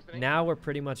 Now we're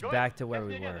pretty much back to where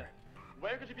we were.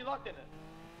 Where could you be locked in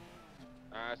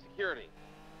it? Security.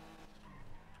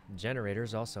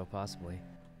 Generators also, possibly.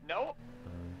 No.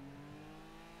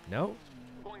 No?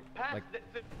 Going past Like,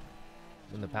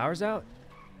 when the power's out?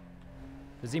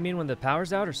 Does he mean when the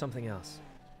power's out or something else?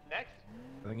 Next.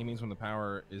 I think he means when the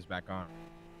power is back on.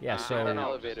 Yeah, so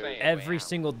every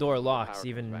single door locks,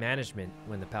 even management,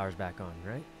 when the power's back on,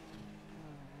 right?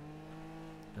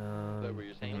 Is that what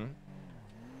you're saying?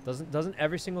 Doesn't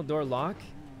every single door lock?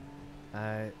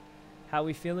 How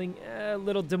we feeling? A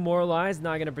little demoralized,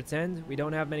 not gonna pretend. We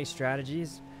don't have many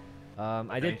strategies.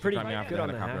 I did pretty good on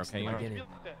the hacks in the beginning.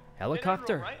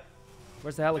 Helicopter?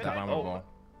 Where's the helicopter? Oh.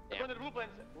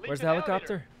 Where's the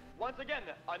helicopter? Once again,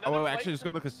 Oh, wait, actually, just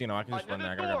go to the casino. I can just run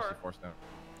there. I gotta grab C4 stone.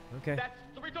 Okay. That's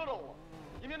 3 total.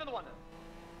 Give me another one.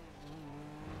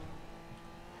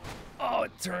 Oh,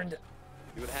 it turned.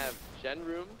 You would have gen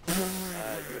room.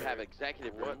 You would have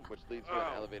executive room, which leads to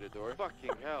an elevator door.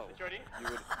 Fucking hell.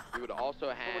 You would also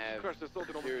have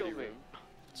security room.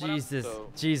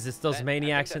 Jesus, those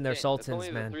maniacs and their sultans, That's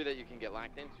only man. the 3 that you can get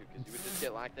locked into, because you would just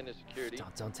get locked into security.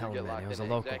 Don't tell him, man. It was a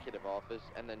local. local. Executive office,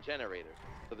 and then generator.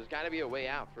 So there's got to be a way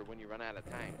out for when you run out of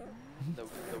time. The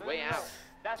way out.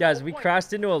 Guys, we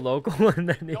crashed into a local and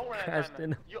then he crashed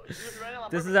into.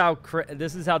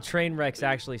 This is how train wrecks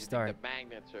actually start. The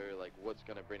magnets are like what's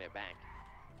gonna bring it back.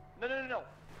 No.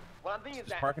 What I'm thinking is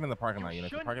just park it in the parking lot. You know,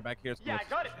 if you park it back here, it's I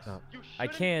got it. Oh, I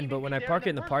can, but when I park it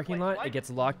in the parking lot, it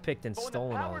gets lockpicked and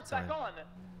stolen all the time.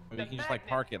 I mean, you can just like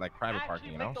park it like private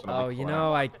parking, you know? So Oh, you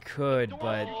know, I could,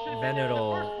 but then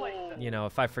it'll, you know,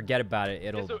 if I forget about it,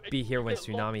 it'll be here when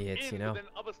tsunami hits, you know?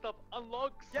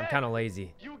 I'm kind of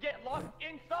lazy. You get locked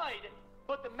inside,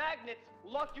 but the magnets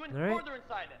lock you in All right. further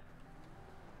inside.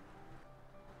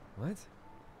 What?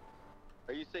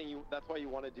 Are you saying that's why you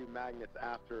want to do magnets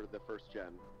after the first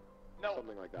gen? No,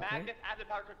 something like that. Magnets after the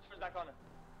power turns back on.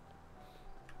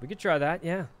 We could try that,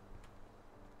 yeah.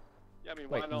 Yeah, I mean,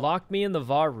 why Wait, not? lock me in the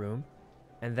VAR room,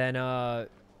 and then I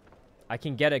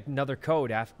can get another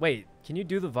code after. Wait, can you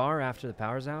do the VAR after the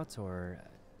power's out, or?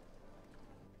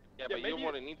 Yeah, but you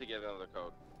wouldn't need to get another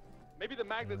code. Maybe the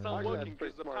magnets aren't working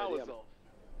because the power's off.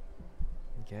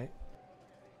 Okay.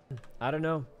 I don't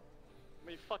know. I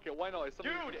mean, fuck it, why not? It's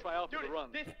something we can try out for the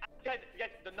run. Guys,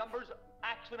 the numbers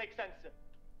actually make sense.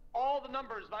 All the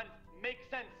numbers, man, make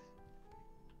sense.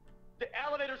 The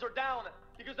elevators are down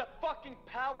because the fucking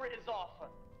power is off.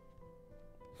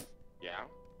 Yeah.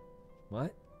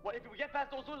 What? Well, if we get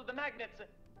past those doors with the magnets,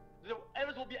 the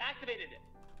elevators will be activated.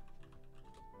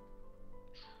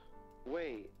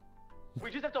 Wait.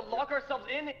 We just have to lock ourselves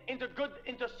into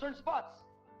certain spots.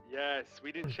 Yes,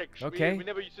 we didn't check. Okay. We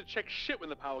never used to check shit when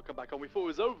the power come back on. We thought it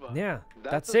was over. Yeah,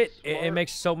 that's it. It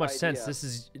makes so much sense. This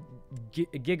is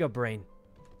Giga Brain.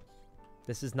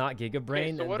 This is not Giga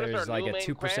Brain, so and what is there's our like new a main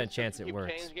 2% chance quest? it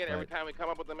works. Keep changing it every time we come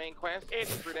up with the main quest.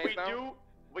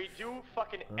 We do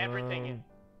fucking everything.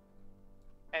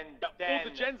 And all the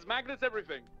gens, magnets,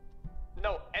 everything.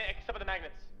 No, except for the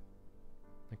magnets.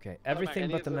 Okay,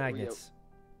 everything but the magnets.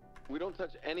 We don't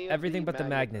touch any of Everything but the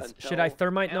magnets. Should I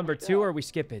thermite number 2 or we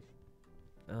skip it?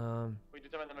 We do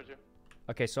thermite number 2.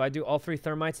 Okay, so I do all 3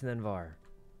 thermites and then VAR.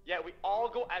 Yeah, we all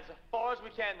go as far as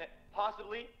we can,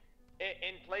 possibly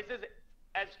in places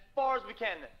as far as we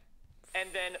can, and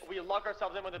then we lock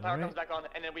ourselves in when the power comes back on,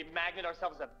 and then we magnet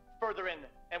ourselves further in,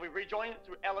 and we rejoin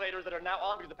through elevators that are now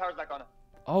on because the power's back on.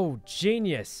 Oh,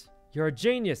 genius! You're a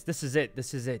genius. This is it.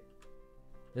 This is it.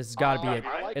 This has got to be it.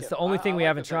 It's the only thing we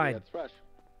haven't tried.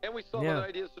 And we still have other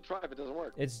ideas to try if it doesn't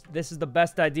work. This is the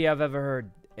best idea I've ever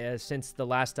heard since the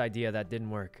last idea that didn't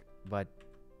work. But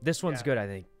this one's good, I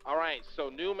think. All right, so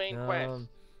new main quest.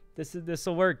 This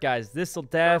will work, guys. This will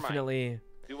definitely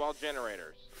do all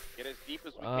generators. Get as deep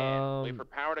as we can. Wait for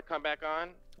power to come back on.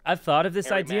 I've thought of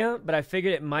this idea, but I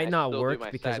figured it might not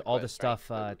work because all the stuff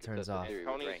turns off.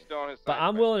 But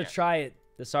I'm willing to try it.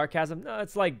 The sarcasm, no,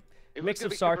 it's like mix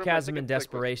of sarcasm and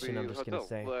desperation, I'm just gonna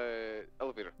say.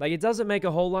 Like, it doesn't make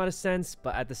a whole lot of sense,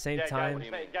 but at the same time,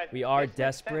 we are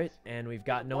desperate and we've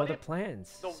got no other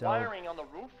plans. The wiring on the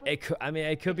roof? It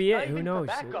could be it. Who knows?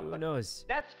 Who knows?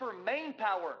 That's for main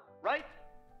power, right?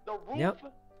 The roof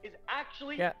is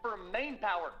actually for main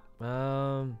power.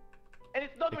 And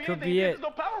it's not doing anything. There's no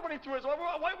power running through it. So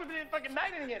why would we be fucking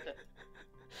magneting it?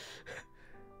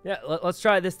 Yeah, let's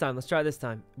try it this time. Let's try it this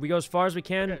time. We go as far as we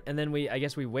can, and then I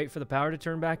guess we wait for the power to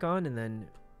turn back on, and then...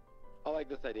 I like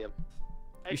this idea.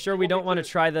 You sure we don't want to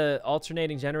try the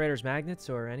alternating generators magnets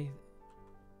or anything?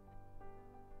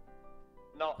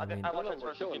 No, I mean- I want to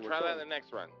Try that in the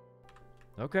next run.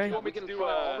 Okay. We can do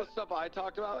all the stuff I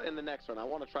talked about in the next one. I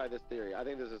want to try this theory. I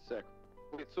think this is sick.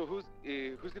 Wait, so who's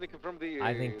gonna confirm the?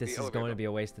 I think this is going to be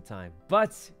a waste of time,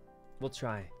 but we'll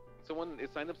try. Someone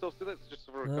signed themselves to this just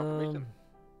for confirmation.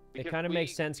 It kind of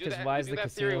makes sense because why is the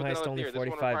casino heist only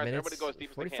 45 minutes?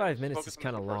 45 minutes is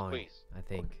kind of long, I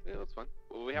think. Yeah, that's fine.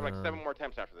 Well, we have like 7 more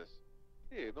attempts after this.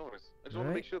 Yeah, no worries. I just want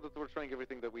to make sure that we're trying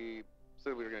everything that we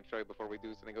said we were going to try before we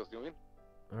do something else. You know what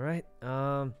I mean? All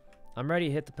right. I'm ready.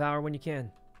 Hit the power when you can.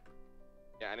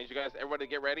 Yeah, I need you guys, everybody, to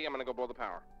get ready. I'm gonna go blow the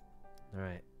power. All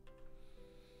right.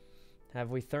 Have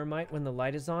we thermite when the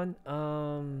light is on?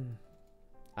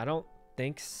 I don't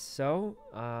think so.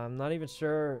 I'm not even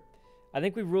sure. I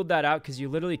think we ruled that out because you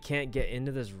literally can't get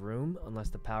into this room unless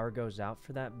the power goes out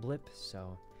for that blip.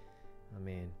 So, I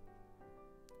mean,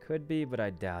 could be, but I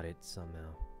doubt it somehow.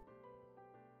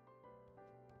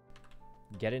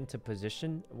 Get into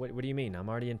position? What do you mean? I'm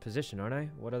already in position, aren't I?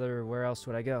 Where else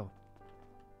would I go?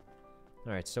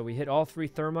 All right, so we hit all 3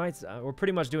 thermites. We're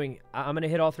pretty much doing... I'm going to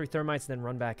hit all 3 thermites, then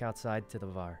run back outside to the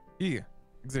VAR. Yeah,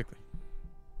 exactly.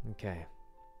 Okay.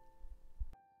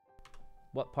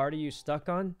 What part are you stuck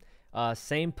on?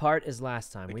 Same part as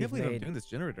last time. I We've can't believe I'm made doing this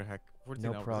generator hack 14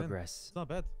 no hours progress. In. It's not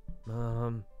bad.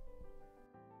 Oh,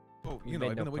 we've you know,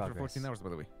 made I've been no awake for progress. 14 hours, by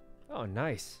the way. Oh,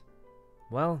 nice.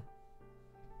 Well,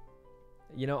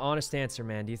 you know, honest answer,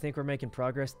 man. Do you think we're making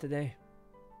progress today?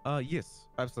 Yes,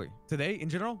 absolutely. Today, in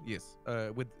general, yes.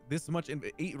 With this much in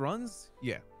 8 runs,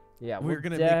 yeah. Yeah, we're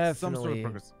gonna make some sort of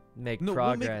progress. Make no,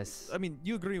 progress. We'll make, I mean,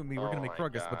 you agree with me. We're gonna make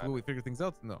progress, but will we figure things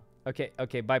out? No. Okay,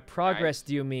 okay. By progress,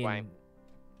 do you mean?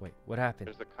 Wait, what happened?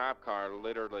 There's a cop car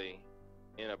literally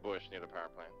in a bush near the power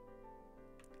plant.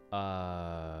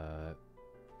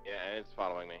 Yeah, and it's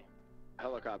following me.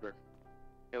 Helicopter.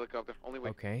 Helicopter. Only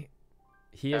way. Okay.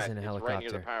 He is in a helicopter. Right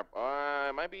near the power.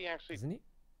 It might be actually. Isn't he?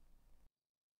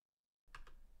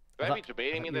 You might be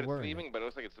debating me that it's leaving, but it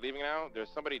looks like it's leaving now. There's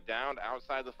somebody downed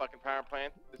outside the fucking power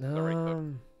plant. This is the right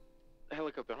code.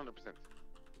 Helicopter, 100%.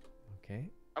 Okay.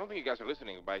 I don't think you guys are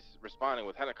listening by responding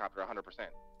with helicopter 100%.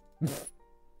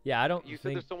 Yeah, I don't You said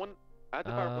think... there's someone at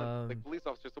the power plant, like police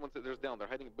officer, someone said there's down, they're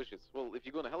hiding in bushes. Well, if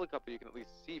you go in a helicopter, you can at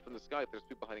least see from the sky if there's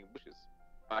people hiding in bushes.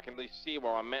 I can at least see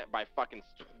where I'm met by fucking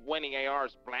 20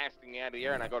 ARs blasting me out of the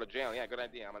air and I go to jail. Yeah, good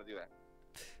idea. I'm gonna do that.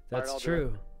 That's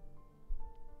true.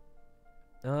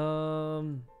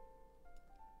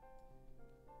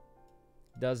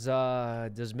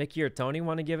 Does Mickey or Tony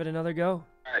want to give it another go?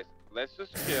 Guys, let's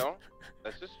just chill.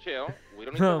 Let's just chill. We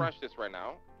don't need to rush this right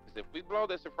now. Because if we blow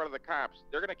this in front of the cops,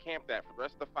 they're gonna camp that for the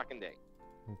rest of the fucking day.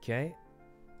 Okay.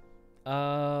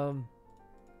 I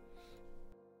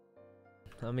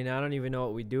mean, I don't even know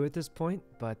what we do at this point,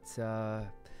 but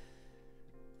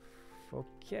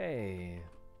okay.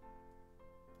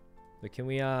 But can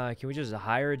we just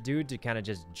hire a dude to kind of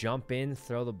just jump in,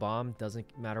 throw the bomb, doesn't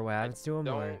matter what happens to him?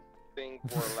 I or... don't think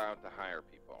we're allowed to hire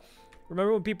people.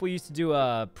 Remember when people used to do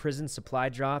prison supply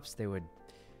drops? They would,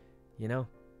 you know.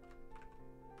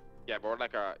 Yeah, but we're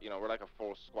like a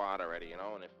full squad already, you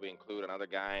know. And if we include another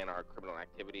guy in our criminal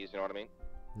activities, you know what I mean?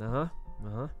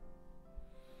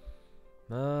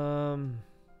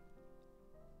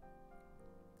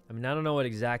 I mean, I don't know what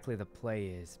exactly the play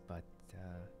is, but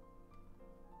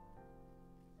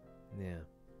yeah.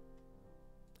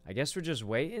 I guess we're just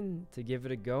waiting to give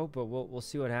it a go, but we'll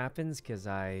see what happens, because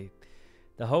the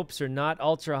hopes are not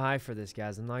ultra high for this,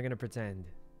 guys. I'm not gonna pretend.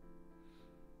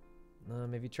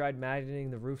 Have you tried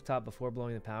magneting the rooftop before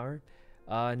blowing the power?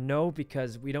 No,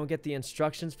 because we don't get the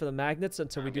instructions for the magnets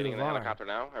until we do the VAR. I'm helicopter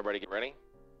now. Everybody get ready.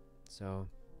 So,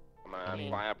 I'm gonna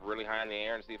fly up really high in the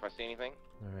air and see if I see anything.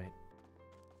 All right.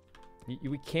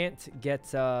 We can't get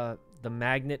the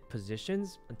magnet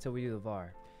positions until we do the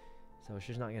VAR, so it's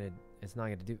just not gonna. It's not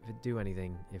gonna do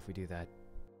anything if we do that.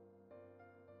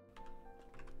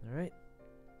 All right.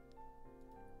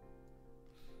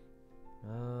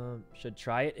 Should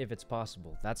try it if it's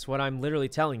possible. That's what I'm literally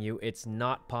telling you. It's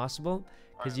not possible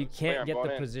because you can't get the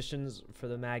positions for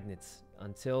the magnets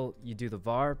until you do the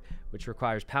VAR, which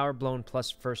requires power blown plus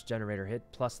first generator hit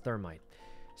plus thermite.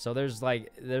 So there's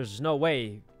no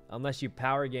way unless you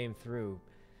power game through.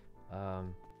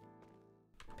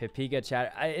 Pipiga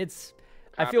chat.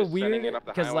 I feel weird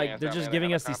because like they're just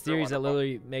giving us these theories that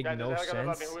literally make no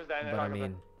sense. But I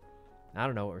mean, I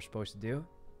don't know what we're supposed to do.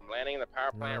 I'm landing in the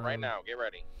power plant right now. Get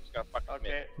ready. Just gotta fucking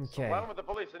commit. Okay. So what with the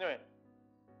police anyway?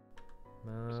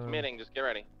 Just committing. Just get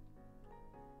ready.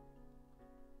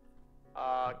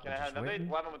 Can I have an update?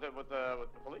 What happened with the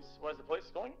police? Where's the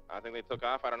police going? I think they took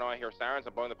off. I don't know. I hear sirens.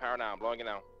 I'm blowing the power now. I'm blowing it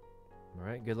now. All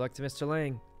right. Good luck to Mr.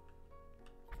 Lang.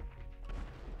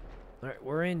 All right,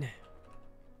 we're in.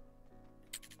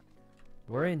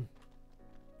 We're in.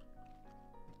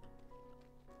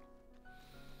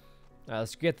 All right,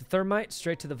 let's get the thermite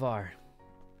straight to the VAR.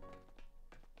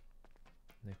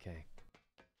 Okay.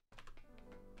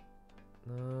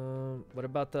 What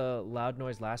about the loud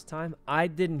noise last time? I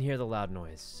didn't hear the loud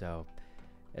noise, so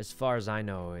as far as I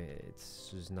know,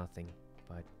 it's just nothing.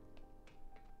 But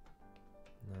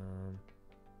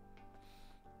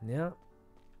yeah,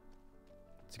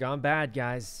 it's gone bad,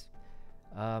 guys.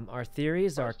 Our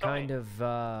theories are kind of.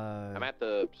 I'm at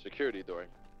the security door.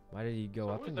 Why did he go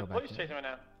up and go back? Who's the police chasing right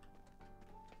now?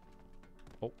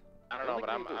 Oh. I don't know, but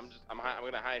I'm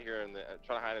gonna hide here and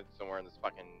try to hide it somewhere in this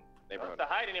fucking neighborhood. To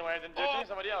hide anywhere, then do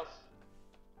somebody else.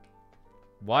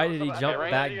 Why did he jump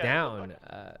back down?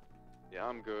 Yeah,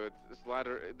 I'm good. This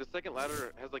ladder, the second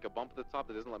ladder has like a bump at the top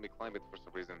that doesn't let me climb it for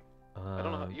some reason. I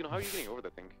don't know. You know how are you getting over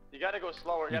that thing? You gotta go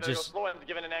slower. You gotta go slow and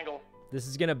give it an angle. This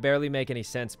is gonna barely make any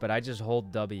sense, but I just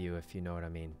hold W if you know what I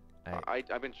mean.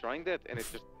 I've been trying that, and it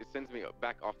sends me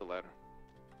back off the ladder.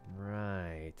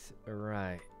 Right.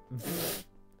 Alright,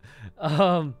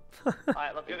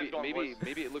 let's get it going,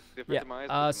 maybe it looks different to my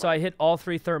eyes. So I hit all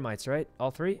 3 thermites, right?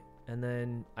 All 3, and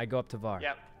then I go up to VAR.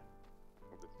 Yep.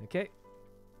 Okay.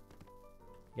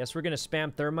 Guess we're gonna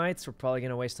spam thermites. We're probably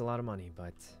gonna waste a lot of money,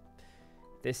 but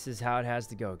this is how it has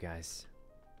to go, guys.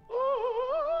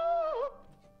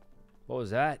 What was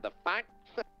that? The fuck?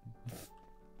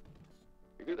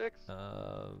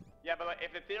 Yeah, but like,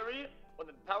 if the theory, when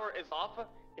the power is off,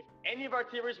 if any of our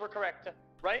theories were correct,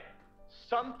 right?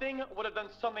 Something would have done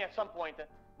something at some point,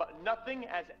 but nothing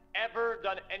has ever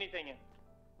done anything.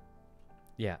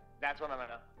 Yeah. That's what I'm at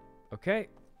now. Okay.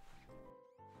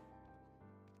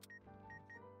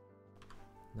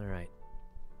 All right.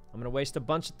 I'm gonna waste a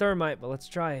bunch of thermite, but let's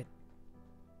try it.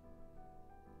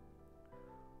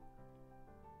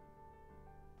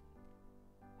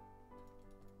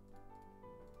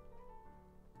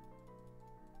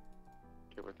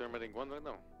 Okay, we're thermiting 1 right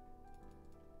now.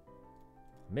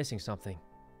 Missing something.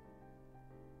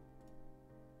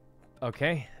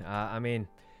 Okay. I mean,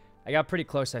 I got pretty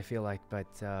close, I feel like,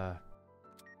 but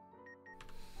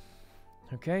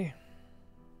okay.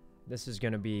 This is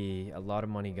gonna be a lot of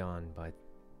money gone, but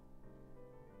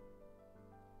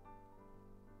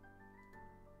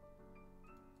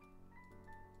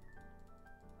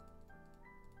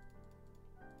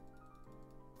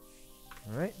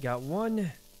all right, got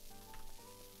 1.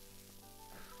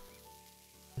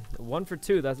 1 for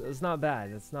 2. That's not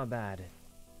bad. That's not bad.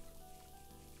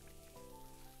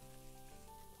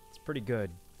 It's pretty good.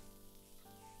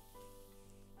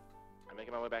 I'm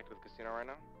making my way back to the casino right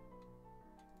now.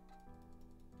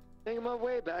 Making my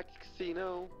way back to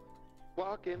casino,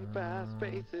 walking fast,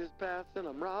 faces past, and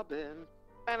I'm robbing.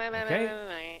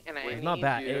 Okay. It's not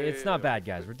bad. It's not bad,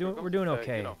 guys. We're doing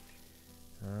okay. You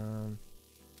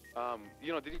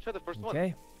know, did you try the first one?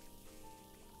 Okay.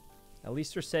 At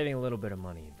least we're saving a little bit of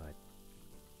money, but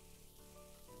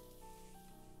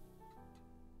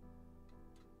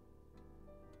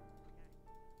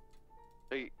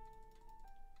hey,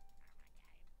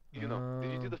 you know,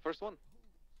 did you do the first one?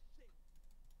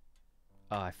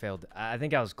 Oh, I failed. I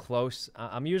think I was close.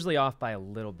 I'm usually off by a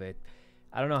little bit.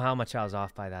 I don't know how much I was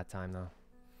off by that time, though.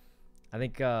 I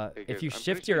think if you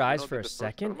shift your eyes for a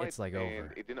second, it's like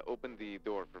over. It didn't open the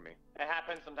door for me. It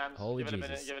happens sometimes. Holy give it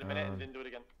Jesus. a minute, and then do it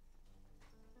again.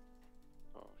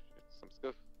 Oh shit, some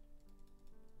stuff.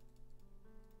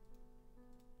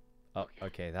 Oh,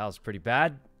 okay, that was pretty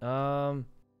bad. That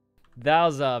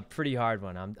was a pretty hard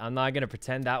one. I'm not gonna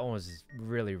pretend that one was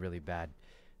really, really bad.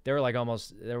 There were like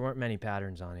there weren't many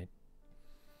patterns on it.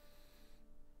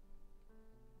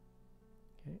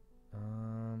 Okay.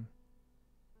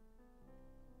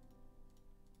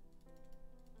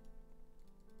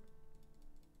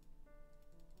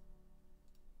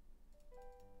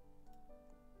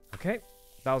 Okay,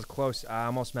 that was close. I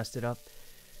almost messed it up.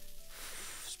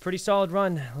 It's a pretty solid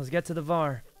run. Let's get to the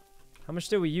VAR. How much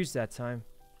did we use that time?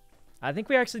 I think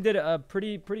we actually did a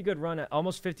pretty good run at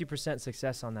almost 50%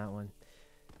 success on that one.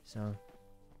 So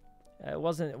it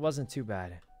wasn't too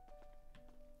bad.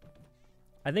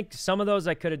 I think some of those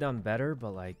I could have done better,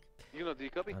 but like You know, do you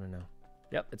copy? I don't know.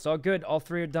 Yep, it's all good. All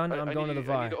 3 are done. I'm going to the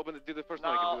VAR. I need to open do the first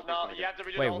one. No, you have to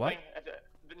redo Wait, the whole what? thing.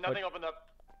 Nothing opened up.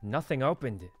 Nothing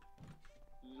opened.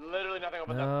 Literally nothing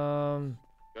opened up.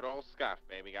 Good old scuff,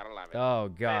 baby. Gotta love it. Oh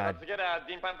Hey, God. let's get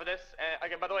Dean Pan for this.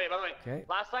 Again, by the way, Okay.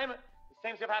 last time the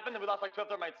same stuff happened and we lost like 12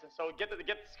 thermites. So get the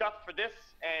scuff for this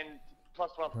and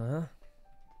plus 12.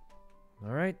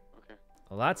 All right. Okay.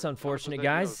 Well, that's unfortunate,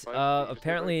 guys.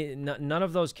 Apparently, none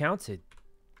of those counted.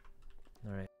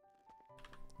 All right.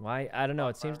 Why? I don't know.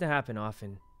 It seems to happen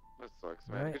often. That sucks,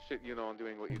 man. Right. Good shit, you know, on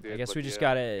doing what you did. I guess but we just yeah,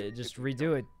 gotta just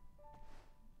redo it.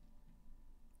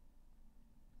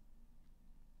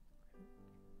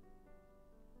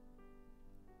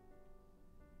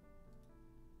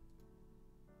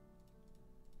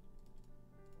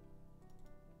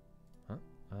 Huh?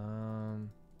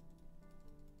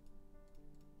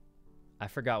 I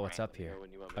forgot what's up here.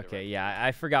 Okay, yeah,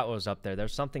 I forgot what was up there.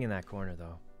 There's something in that corner,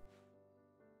 though.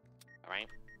 Alright.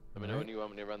 Let me know when you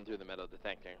want me to run through the metal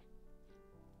detector.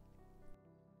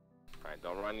 Alright,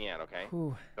 don't run yet, okay?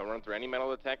 Whew. Don't run through any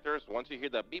metal detectors. Once you hear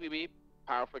the beep beep beep,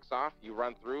 power flicks off, you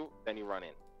run through, then you run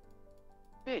in.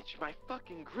 Bitch, my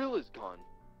fucking grill is gone.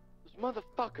 Those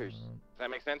motherfuckers. Does that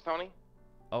make sense, Tony?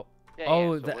 Oh. Yeah,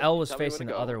 Oh, yeah, so the what, L you was tell me when facing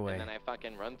to the go, other way. And then I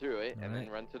fucking run through it, and then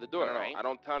Alright. run to the door, No, right? I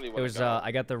don't tell you It when was, to go.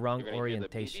 I got the wrong You're gonna hear the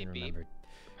beep, orientation, beep, beep. remembered.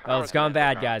 Power Oh, it's gone flicks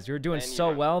bad, off, guys. We were doing then you so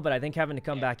run. well, but I think having to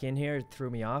come back in here threw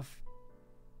me off.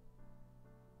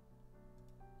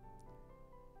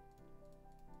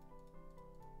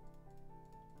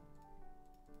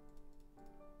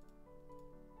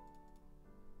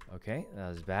 Okay, that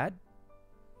was bad.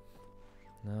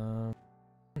 No.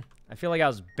 I feel like I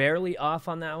was barely off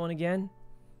on that one again.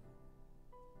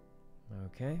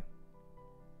 Okay.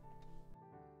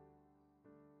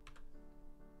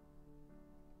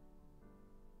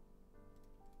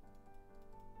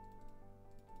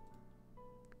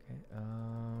 Okay,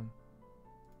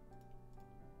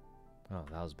 oh,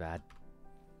 that was bad.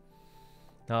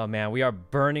 Oh, man, we are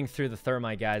burning through the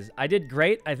thermite, guys. I did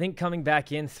great. I think coming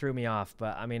back in threw me off,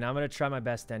 but, I mean, I'm going to try my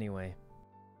best anyway.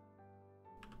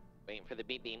 Waiting for the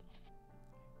beep beep.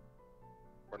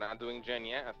 We're not doing Gen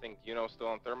yet. I think Yuno's still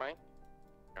on thermite.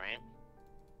 Alright.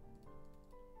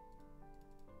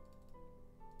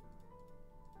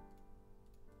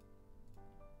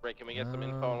 Ray, can we get some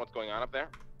info on what's going on up there?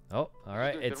 Oh, all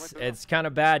right. It's kind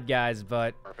of bad, guys,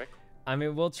 but Perfect. I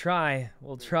mean, we'll try.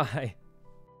 We'll try.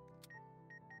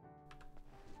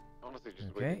 Honestly, just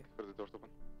Okay. waiting for the doors to open.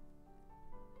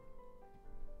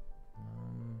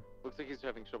 Looks like he's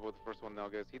having trouble with the first one now,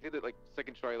 guys. He did it like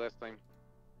second try last time.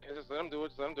 Yeah, just let him do it.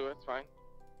 Just let him do it. It's fine.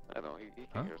 I know, he Huh?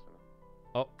 can't hear us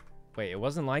now. Oh, wait, it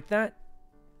wasn't like that?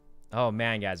 Oh,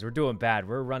 man, guys, we're doing bad.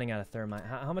 We're running out of thermite.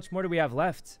 How much more do we have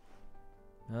left?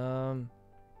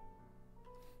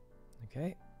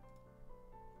 Okay.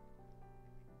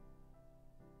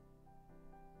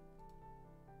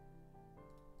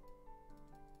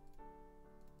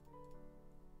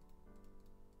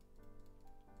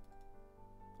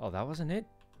 Oh, that wasn't it?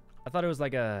 I thought it was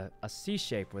like a C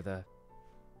shape with a...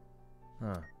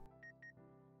 Huh.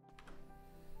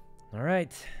 All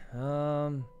right.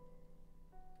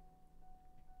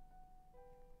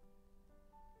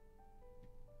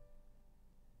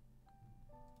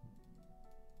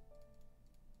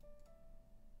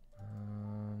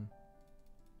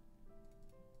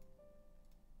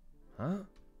 Huh?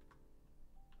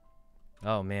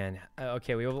 Oh man.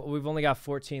 Okay, we've only got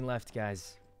 14 left,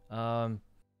 guys. It's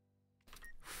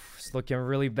looking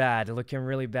really bad. Looking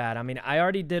really bad. I mean, I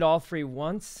already did all three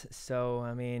once, so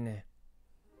I mean,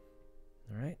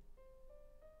 all right.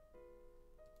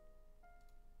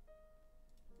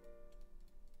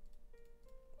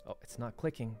 Oh, it's not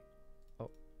clicking. Oh,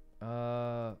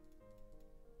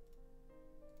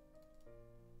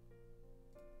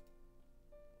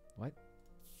 what?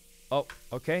 Oh,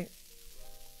 okay.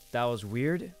 That was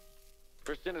weird.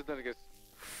 First gen is done, guys.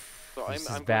 So This I'm is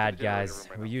going bad, to the generator guys. room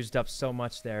right We now. used up so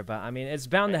much there, but I mean, it's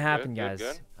bound to happen, good, guys.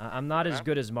 good. I'm not as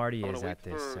good as Marty I'm is gonna at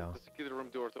wait this, for so. the security room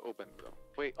door to open, though.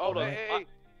 Wait, Hold on. hey,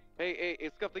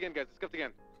 it's scuffed again, guys. It's scuffed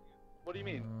again. What do you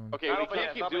mean? Okay, we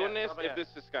can't keep doing this if this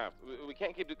is scuffed. We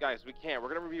can't keep guys. We can't.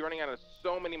 We're gonna be running out of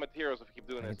so many materials if we keep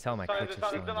doing I can this. tell my clicks are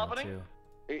slowing down too.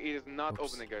 It is not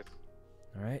Oops. opening, guys.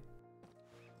 All right.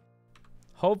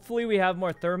 Hopefully we have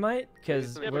more thermite,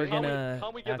 because Yeah, but we're can't gonna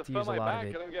Can't we get have the to use a thermite lot back? of I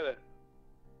it. don't get it.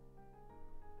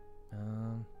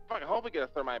 Fuck, I hope we get a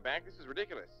thermite back. This is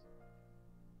ridiculous.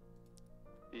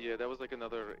 Yeah, that was like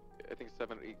another, I think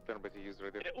 7 or 8 thermite he used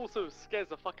right there. It also scares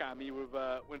the fuck out of me with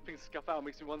when things scuff out.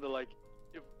 Makes me wonder, like,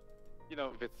 if you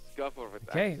know, if it's scuff or if it's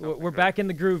Okay, actually something, we're back in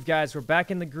the groove, guys. We're back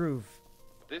in the groove.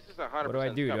 This is 100%. What do I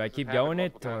do? scuffed. Do I This keep has happened going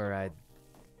it, multiple times or I...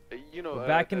 You know, We're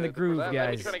back in the groove, Let me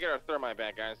guys. try to get our thermite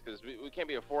back, guys, because we can't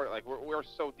be afforded. Like we're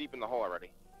so deep in the hole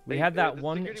already. We had that the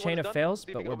one security chain one's of done? fails, See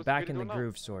if but we we're go with back in security the door now?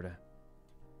 groove, sorta.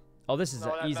 Oh, this is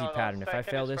an easy pattern. If I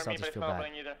fail this, I'll just feel bad.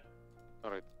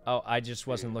 Alright. Oh, I just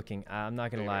wasn't looking. I'm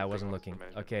not gonna Yeah, lie, I you're wasn't taking looking.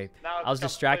 this to Okay, Now I was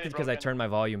it's distracted completely because I broken. turned my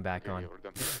volume back Okay, on. yeah, we're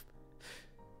done.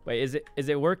 Wait, is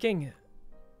it working?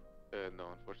 No,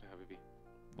 unfortunately, Habibi.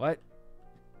 What?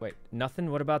 Wait,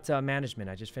 nothing? What about management?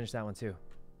 I just finished that one too.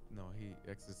 No, he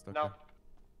exits stuck. No.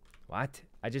 What?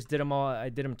 I just did them all. I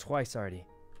did them twice already.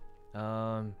 Yeah,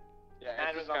 And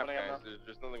it's we're not guys. gonna get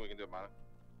There's nothing we can do about it.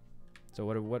 So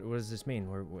what does this mean?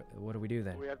 What do we do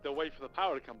then? We have to wait for the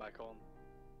power to come back on.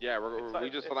 Yeah, we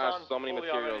just lost so many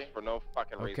materials for no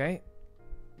fucking reason. Okay.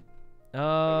 We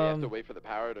have to wait for the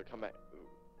power to come back.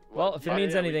 Well, if it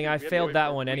means anything, I failed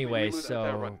that one anyway, We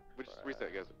so. just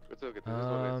reset, guys. It's okay. This is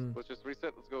what it is. Let's just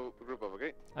reset. Let's go group up,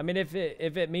 okay? I mean, if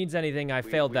it means anything, I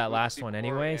failed that last one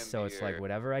anyway, so it's like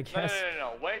whatever, I guess.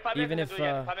 No. Wait 5 minutes. Even if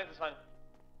 5 minutes is fine.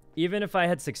 even if I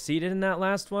had succeeded in that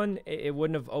last one, it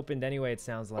wouldn't have opened anyway. It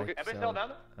sounds like. Okay. Everybody So, settle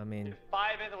down? I mean.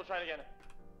 5 minutes, we'll try it again.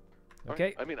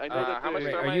 Okay. I mean, I know that. How much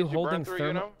Wait, thermite are you did holding burn through,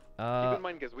 thermal? Keep in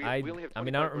mind, guys, we only have I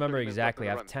mean, I don't 25 remember minutes left exactly.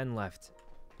 in I the have run. 10 left.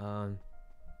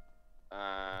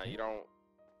 You don't,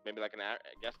 maybe like an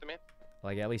guesstimate?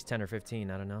 Like at least 10 or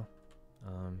 15. I don't know.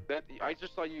 That I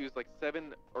just saw you use like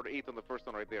 7 or 8 on the first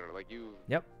one right there. Like you.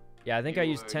 Yep. Yeah, I think I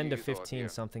You, used 10 to used a lot, 15, yeah.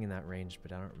 something in that range,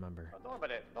 but I don't remember. Don't worry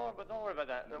about it. Don't worry about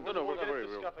that. No, We're we're not gonna worried.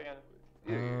 do stuff again.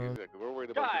 Yeah, exactly. We're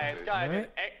worried about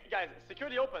Guys,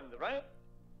 security opened, right?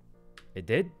 It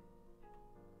did?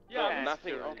 Yeah.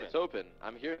 Nothing. It's open.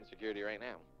 I'm here in security right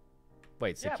now.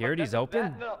 Wait, Yeah, but security's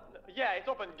open? No, yeah, it's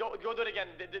open. Go do it again.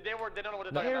 They don't know what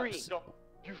to No, do. Harry, Go.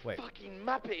 you Wait. fucking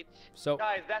muppet. So.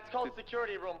 Guys, that's called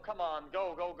security room. Come on,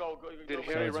 go. Did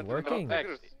go. Harry it's run working. through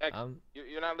X,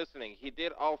 you're not listening. He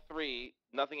did all 3.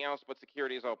 Nothing else but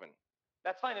security is open.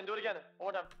 That's fine, and do it again.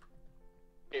 One more time.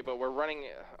 Okay, but we're running.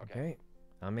 Okay.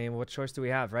 I mean, what choice do we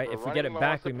have, right? We're If we get running it low on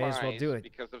back, we may as well do supplies it.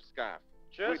 Because of scarf.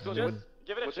 Just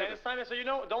give it a chance this time, so you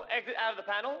know, don't exit out of the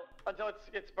panel until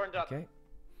it's burned up. Okay.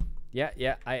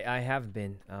 Yeah, I have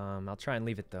been. I'll try and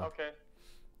leave it though. Okay.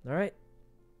 All right.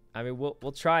 I mean,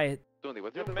 we'll try it. Tony,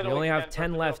 what's We only have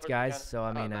 10 left, guys. So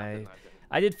I mean,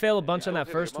 I did fail a bunch on that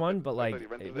first one, but like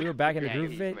we were back in the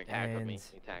groove of it, and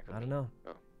I don't know.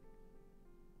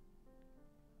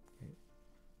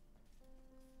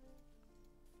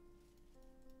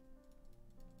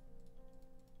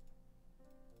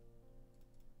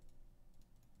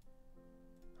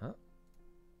 Huh?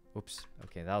 Oops.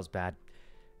 Okay, that was bad.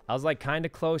 I was like kind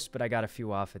of close, but I got a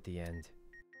few off at the end.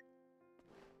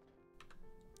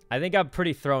 I think I'm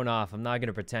pretty thrown off. I'm not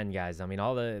gonna pretend, guys. I mean,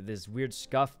 all this weird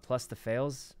scuff plus the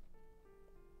fails.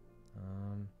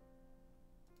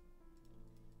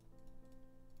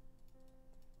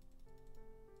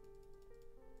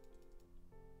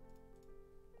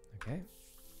 Okay,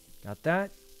 got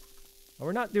that. Oh,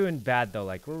 we're not doing bad though.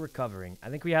 Like we're recovering. I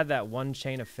think we had that one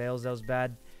chain of fails that was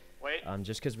bad. Wait.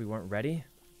 Just because we weren't ready,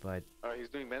 but. Alright, he's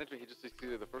doing management. He just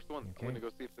succeeded the first one. Okay. I'm gonna go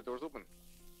see if the door's open.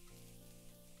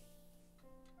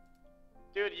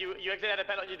 Dude, you exited out of the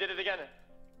panel. You did it again.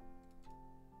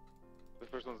 The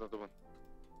first one's not the one.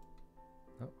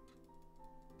 Oh.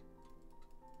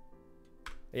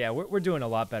 Yeah, we're doing a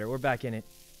lot better. We're back in it.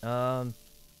 All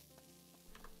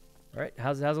right,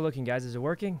 how's it looking, guys? Is it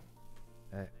working?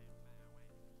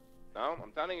 No,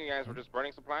 I'm telling you guys, we're just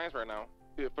burning supplies right now.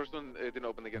 Yeah, first one didn't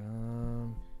open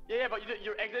again. Yeah, but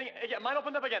you're exiting. Again. Mine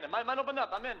opened up again. Mine opened up.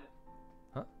 I'm in.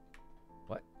 Huh?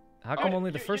 What? How come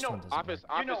only the first one doesn't Office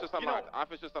just unlocked.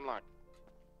 Office just unlocked.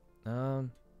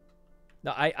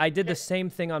 No, I did the same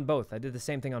thing on both. The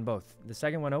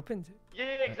second one opened? Yeah,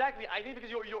 exactly. I think because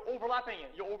you're overlapping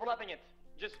it. You're overlapping it.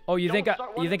 Just. Oh, you think I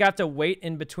have to wait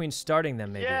in between starting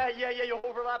them, maybe? Yeah. You're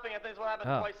overlapping. I think that's what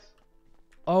happened twice.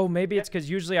 Oh, maybe it's because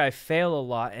usually I fail a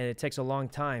lot and it takes a long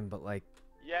time, but like.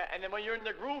 Yeah, and then when you're in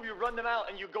the groove, you run them out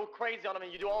and you go crazy on them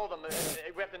and you do all of them. And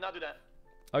we have to not do that.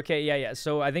 Okay, yeah.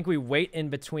 So I think we wait in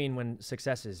between when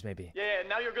successes, maybe. Yeah,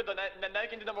 now you're good though. Now you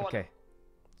can do number one. Okay.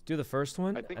 Let's do the first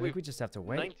one. I think we just have to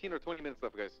wait. 19 or 20 minutes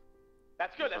left, guys.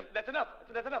 That's good. That's enough.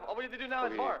 That's enough. All we have to do now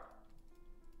is far.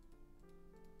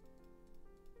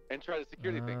 And try the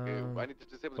security thing. I need to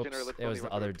disable the generator. It was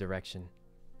the other direction.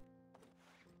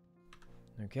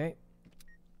 Okay.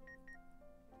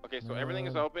 Okay, so everything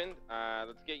is open.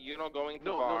 Let's get Yuno going to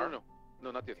bar.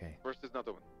 No, not yet. Okay. First is not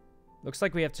open. Looks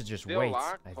like we have to just Still wait,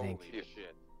 locked? I think. Holy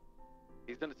shit.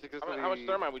 He's done it successfully. How much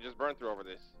thermite we just burned through over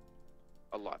this?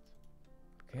 A lot.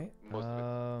 Okay. Most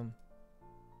of it.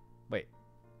 Wait.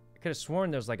 I could have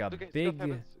sworn there's like a big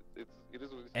It is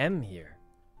M here.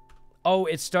 Oh,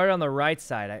 it started on the right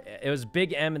side. It was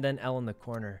big M and then L in the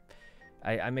corner.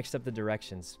 I mixed up the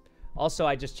directions. Also,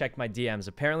 I just checked my DMs.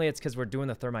 Apparently, it's because we're doing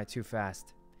the thermite too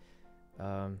fast.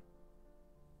 Okay.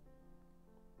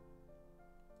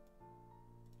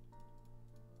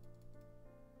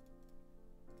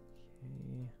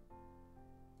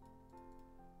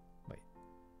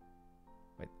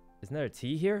 Wait. Isn't there a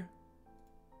T here?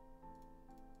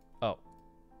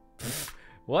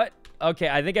 What? Okay,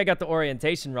 I think I got the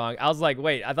orientation wrong. I was like,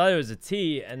 wait, I thought it was a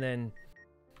T, and then...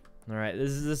 All right,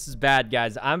 this is bad,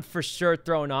 guys. I'm for sure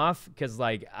thrown off because,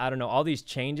 like, I don't know. All these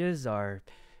changes are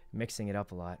mixing it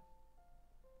up a lot.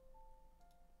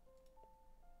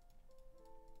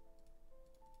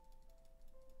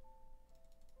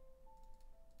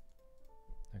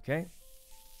 Okay.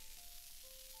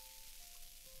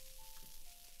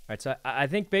 All right, so I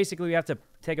think basically we have to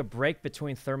take a break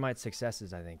between thermite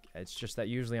successes, I think. It's just that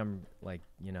usually I'm, like,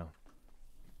 you know.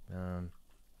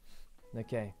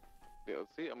 Okay. Yeah, let's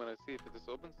see. I'm gonna see if this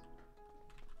opens.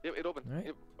 Yep, it opened. Right.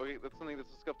 Yep. Okay, that's something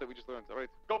that's a scuff that we just learned. All right.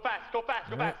 Go fast, go fast,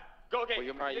 go fast. Go, okay. Well,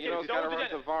 you Alright, might, Yuno's gotta run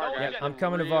to VAR, guys. Yeah, I'm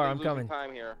coming to VAR. I'm Losing coming.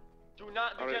 time here. Do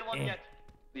not do Gen 1 yet.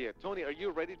 Yeah, Tony, are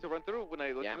you ready to run through when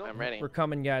I let you know? I'm ready. We're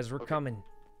coming, guys. We're coming.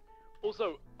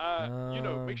 Also, you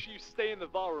know, make sure you stay in the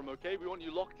VAR room, okay? We want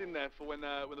you locked in there for when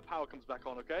the power comes back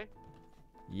on, okay?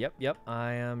 Yep.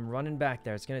 I am running back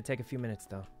there. It's gonna take a few minutes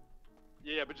though.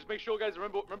 Yeah, but just make sure, guys,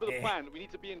 remember the plan. We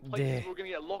need to be in places where we're gonna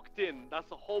get locked in. That's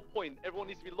the whole point. Everyone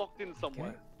needs to be locked in somewhere.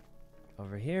 Okay.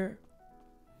 Over here.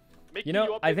 Make You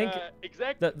know, I think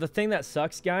exact. the thing that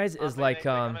sucks, guys, is like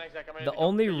the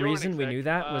only reason we knew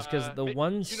that was because the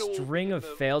one string of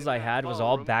fails I had was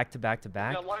all back to back to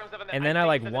back, and then I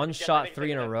like one-shot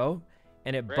 3 in a row,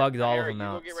 and it bugged all of them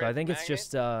out. So I think it's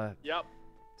just Yep.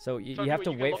 So you have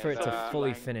to wait for it to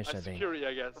fully finish, I think. Security,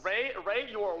 I guess. Ray,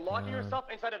 you are locking yourself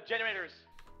inside of generators.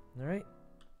 All right.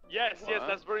 Yes,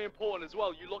 that's very important as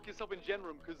well. You lock yourself in gen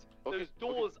room because those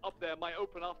doors up there might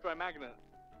open after I magnet.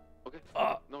 Okay.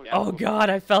 Oh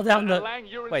God, I fell down the. Lang,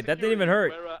 Wait, that didn't even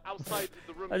hurt. Where, outside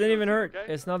the room That didn't even hurt.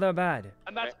 okay? It's not that bad.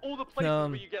 And that's all the places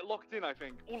where you get locked in, I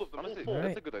think. All of them. Honestly, all 4.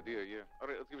 that's a good idea. Yeah. All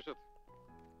right, let's give it a shot.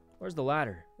 Where's the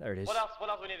ladder? There it is. What else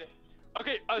we need?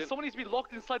 Okay, someone needs to be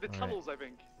locked inside the tunnels, I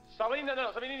think. Somebody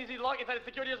needs to be locked inside of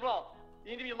security as well.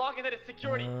 You need to be locked inside of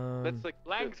security. That's like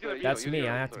Lang's gonna be. That's me.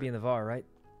 I have to be in the VAR, right?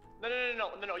 No.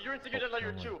 You're in security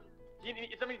layer 2.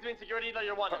 Somebody's doing security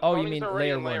layer 1. Oh, you Tony's mean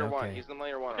already layer in 1? layer 1. Okay. He's in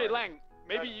layer 1. Okay, already. Lang,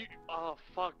 maybe you. Oh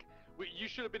fuck. You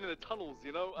should have been in the tunnels,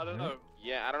 you know? I don't know.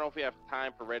 Yeah, I don't know if we have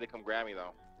time for Ray to come grab me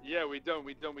though. Yeah, we don't.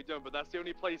 But that's the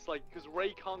only place, like, because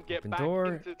Ray can't get Open back door.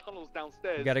 into tunnels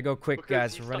downstairs. We gotta go quick, because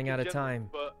guys. he's We're running stuck out in of general, time.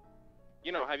 But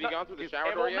You know, have you gone through the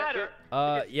shower It door won't yet?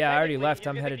 matter. Yeah, I already left.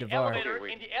 I'm He's headed to in the VAR. elevator,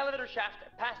 in the elevator shaft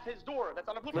past his door. That's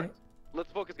on the blueprint.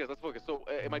 Let's focus, guys. Let's focus. So,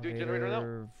 am I doing generator now?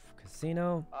 Elevator,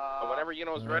 Casino. Whenever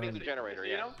Yuno's ready, do generator.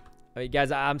 Yes. Hey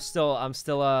guys, I'm still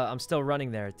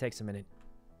running there. It takes a minute.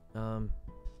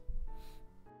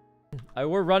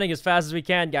 We're running as fast as we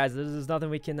can, guys. There's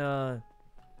nothing we can.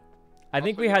 I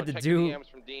think we had to do. DMs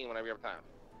from Dean whenever you have time.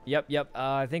 Yep.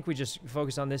 I think we just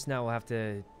focus on this now. We'll have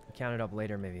to count it up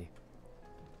later, maybe.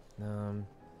 All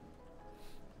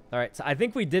right. So I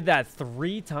think we did that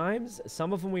 3 times.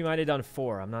 Some of them we might have done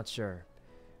 4. I'm not sure.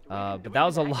 But that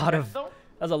was a lot of.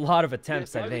 That was a lot of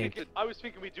attempts, I think. I was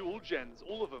thinking we do all gens,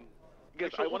 all of them.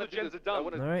 Guys, Sure all the gens are done.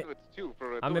 All right.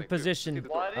 I'm in position.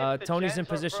 What if the Tony's in gens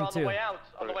are position on the too. way out,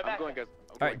 on the way back? I'm going, guys.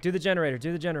 All right, do the generator.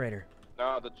 Do the generator.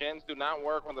 No, the gens do not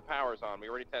work when the power's on. We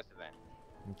already tested that.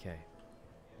 Okay.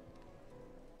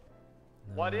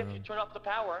 What if you turn off the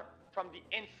power from the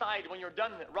inside when you're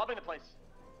done robbing the place?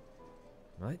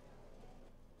 What?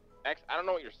 X, I don't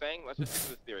know what you're saying. Let's just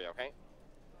do this theory, okay?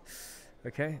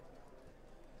 Okay.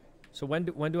 So when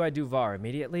do I do VAR?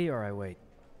 Immediately or I wait?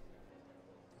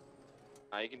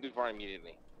 You can do VAR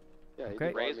immediately. Yeah,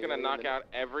 Okay. Ray's gonna knock out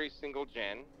every single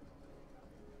gen.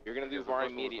 You're gonna do VAR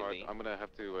immediately. I'm gonna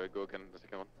have to go again the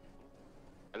second one.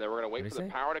 And then we're gonna wait What'd for he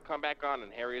the say? power to come back on,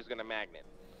 and Harry is gonna magnet.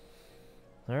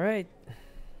 All right.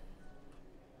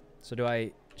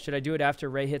 So should I do it after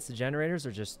Ray hits the generators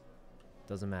or just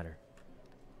doesn't matter?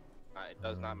 It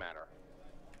does not matter.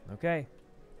 Okay.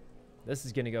 This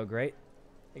is gonna go great.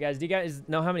 Hey guys, do you guys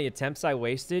know how many attempts I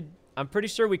wasted? I'm pretty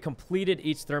sure we completed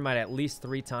each thermite at least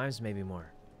 3 times, maybe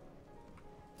more.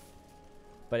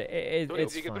 But it's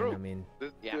fine. I mean,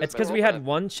 it's because we had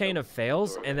one chain of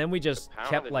fails, and then we just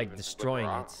kept like destroying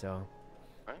it. So,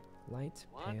 light,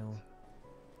 pale,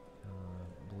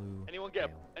 blue. Anyone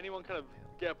kind of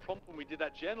get a prompt when we did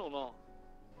that gen or not?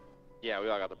 Yeah, we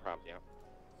all got the prompt, yeah.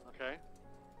 Okay.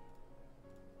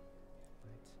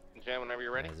 Jen, whenever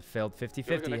you're ready. It failed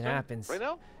 50-50. It happens. Right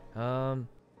now?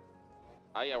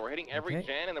 Oh yeah, we're hitting every Okay.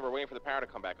 gen, and then we're waiting for the power to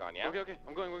come back on. Yeah. Okay.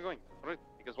 I'm going. All right.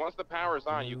 Because once the power is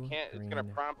on, you Blue, can't. It's gonna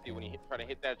green, prompt you when you try to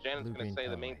hit that gen. It's blue, gonna green, say the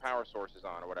pale, main white. power source is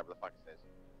on, or whatever the fuck it says.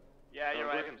 Yeah, you're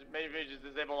right. Maybe we just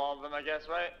disable all of them, I guess,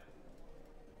 right?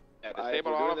 Yeah,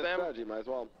 disable all of them. Strategy, might as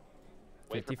well.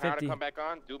 Wait for power to 50-50. come back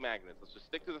on. Do magnets. Let's just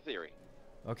stick to the theory.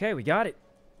 Okay, we got it.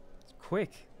 It's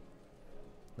quick.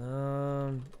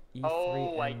 E3,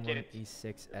 Oh, I N1, get it.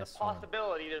 E6, There's S1. a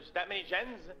possibility there's that many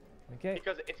gens. Okay.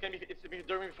 Because it's gonna be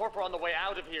during before we're on the way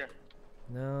out of here.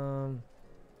 All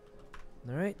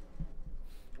right.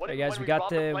 What Hey if guys,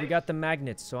 when we got the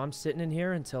magnets, so I'm sitting in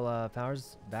here until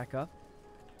power's back up.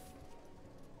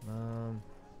 I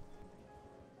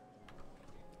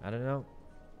don't know.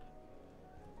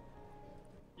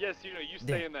 Yes, you know, you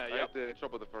stay in there. I Yep. had the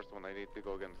trouble with the first one. I need to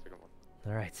go again the second one.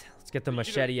 All right, let's get the You know,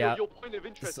 machete out. Your point of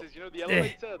interest is, you know, the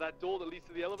elevator, that door that leads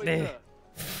to the elevator.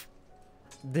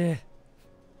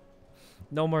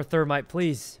 No more thermite,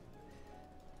 please.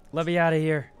 Let me out of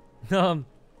here. All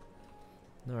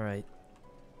right.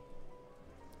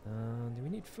 Do we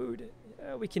need food?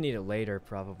 Yeah, we can eat it later,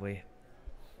 probably.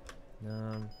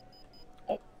 All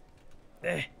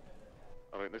right,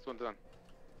 next one's done.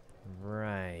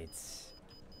 Right.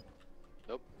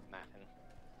 Nope, nothing.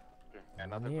 Yeah, Nothing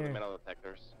nothing for here. the metal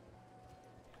detectors.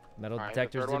 Metal All right, the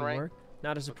detectors third one, didn't right? work.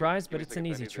 Not a surprise, Give but me a it's an second, I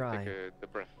easy need to try. take the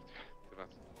breath.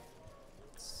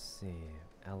 Let's see.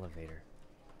 Elevator.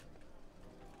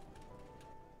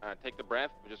 Take the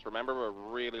breath. Just remember, we're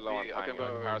really low on Yeah, time. okay,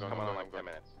 go, Power's go, coming go, on go, like go. 10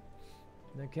 minutes.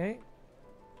 Okay.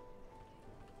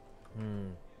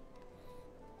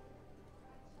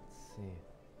 Let's see.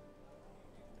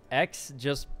 X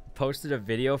just posted a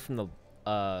video from the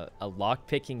a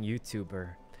lockpicking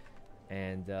YouTuber,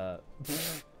 and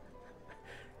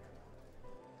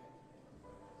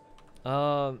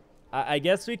I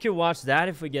guess we could watch that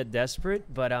if we get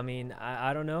desperate, but I mean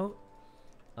I don't know.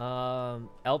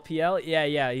 LPL,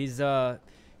 yeah, he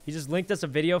just linked us a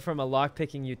video from a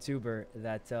lockpicking YouTuber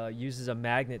that uses a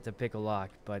magnet to pick a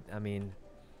lock, but I mean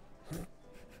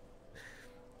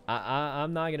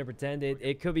I'm not gonna pretend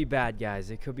it could be bad,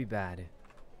 guys. It could be bad.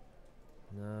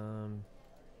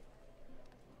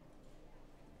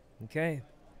 Okay.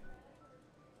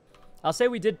 I'll say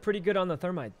we did pretty good on the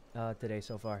thermite today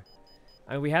so far.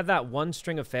 I mean, we had that one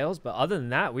string of fails, but other than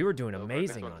that, we were doing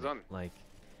amazing on it. Like,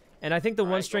 and I think the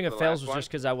one string of fails was just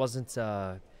because I wasn't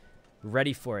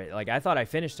ready for it. Like, I thought I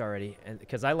finished already, and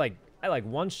because I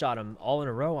one shot them all in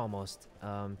a row almost.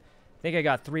 I think I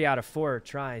got 3 out of 4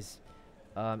 tries,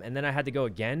 and then I had to go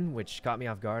again, which caught me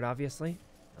off guard, obviously.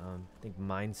 I think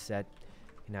mindset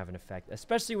can have an effect,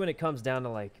 especially when it comes down to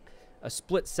like a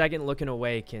split second looking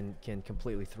away can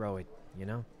completely throw it, you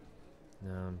know.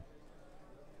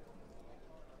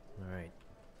 All right.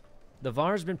 The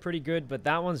VAR's been pretty good, but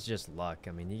that one's just luck.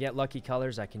 I mean, you get lucky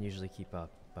colors, I can usually keep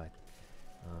up, but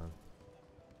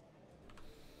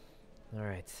all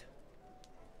right.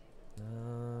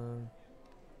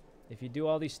 If you do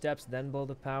all these steps, then blow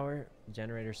the power,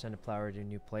 generator send a power to a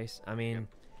new place. I mean,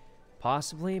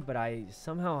 possibly, but I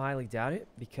somehow highly doubt it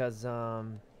because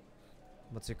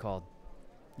what's it called?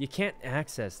 You can't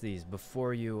access these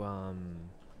before you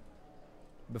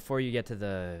get to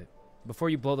the before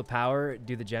you blow the power,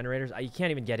 do the generators. You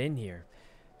can't even get in here.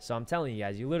 So I'm telling you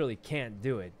guys, you literally can't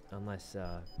do it unless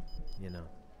you know.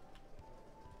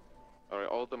 All right,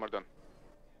 all of them are done.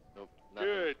 Nope.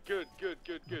 Good.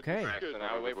 Okay. So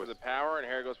now we wait for the power, and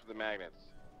here goes for the magnets.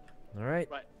 All right.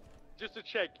 Right. Just to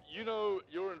check, you know,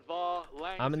 you're in VAR.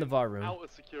 Lang's I'm in the VAR room. Outer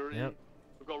security. Yep.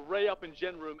 We've got Ray up in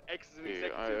gen room. X is in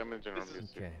executive. I am in gen room.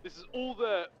 Okay. This is all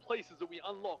the places that we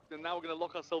unlocked, and now we're gonna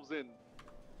lock ourselves in.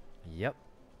 Yep.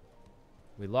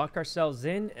 We lock ourselves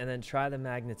in and then try the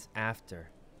magnets after,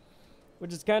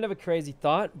 which is kind of a crazy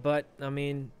thought, but I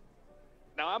mean.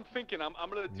 Now I'm thinking I'm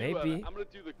gonna do maybe. I'm gonna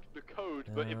do the code,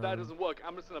 but if that doesn't work,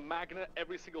 I'm just gonna magnet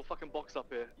every single fucking box up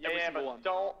here. Every Yeah, single but one.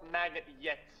 don't magnet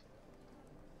yet.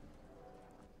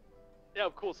 Yeah,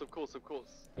 of course.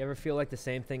 You ever feel like the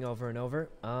same thing over and over?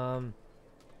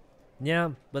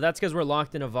 Yeah, but that's because we're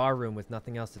locked in a VAR room with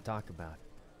nothing else to talk about.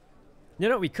 You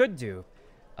know what we could do?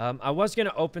 I was going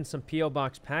to open some P.O.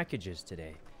 Box packages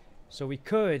today. So we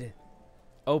could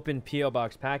open P.O.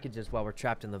 Box packages while we're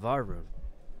trapped in the VAR room.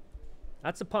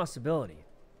 That's a possibility.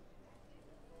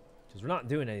 Because we're not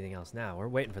doing anything else now. We're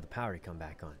waiting for the power to come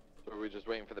back on. So we're just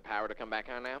waiting for the power to come back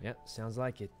on now? Yep, sounds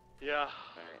like it. Yeah. Alright,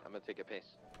 I'm gonna take a piss.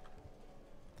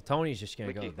 Tony's just going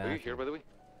to go to Mickey, the are you bathroom. here, by the way?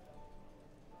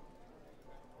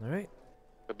 All right.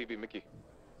 Habibi, Mickey.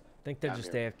 Think they're I'm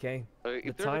just here. AFK. If The there ever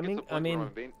gets timing, a point I where mean, my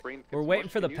brain gets we're waiting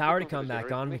mushed, for the can you power to click on come the back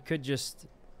generator on. for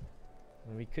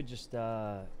We could just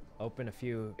open a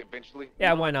few. Eventually.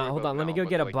 Yeah, No, why I'm not? worried Hold about on, let me now, go but,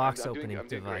 get a like, box I'm doing opening great.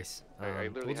 device. I literally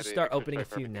We'll had just a start exercise opening a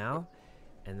few perfect. now,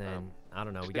 and then I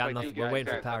don't know. We just got like enough. you We're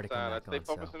waiting for Guys, power to come back let's stay on.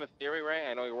 So. focused on the theory, right?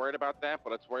 I know you're worried about that, but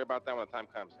let's worry about that when the time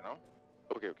comes, you know?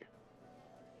 Okay.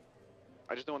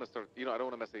 I just don't want to start, I don't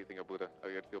want to mess anything up, Buddha.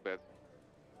 I'd feel bad.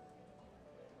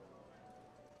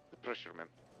 The pressure, man.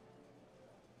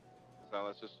 So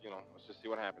let's just, let's just see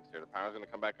what happens here. The power's gonna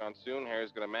come back on soon.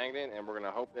 Harry's gonna magnet, and we're gonna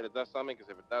hope that it does something.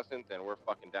 Because if it doesn't, then we're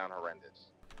fucking down horrendous.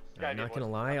 I'm not gonna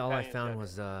lie. All I found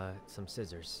was some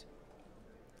scissors.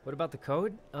 What about the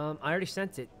code? I already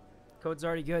sent it. Code's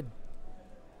already good.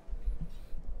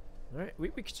 All right, we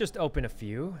could just open a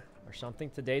few or something.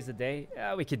 Today's the day.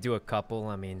 Yeah, we could do a couple.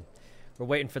 I mean, we're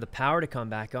waiting for the power to come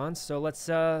back on, so let's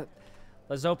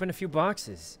open a few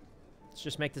boxes. Let's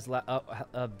just make this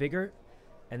bigger,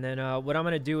 and then what I'm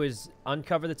gonna do is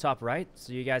uncover the top right,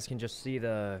 so you guys can just see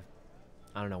the,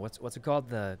 I don't know what's it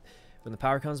called, when the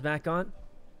power comes back on.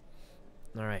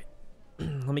 All right,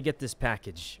 let me get this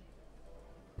package.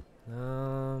 Okay,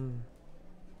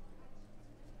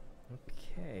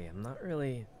 I'm not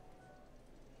really.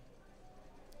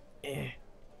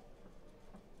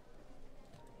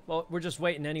 Well, we're just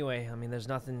waiting anyway. I mean, there's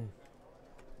nothing.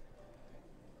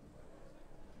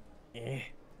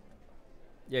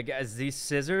 Yeah, guys, these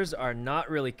scissors are not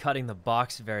really cutting the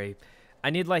box very.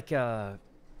 I need like a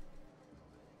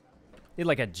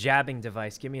jabbing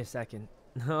device. Give me a second.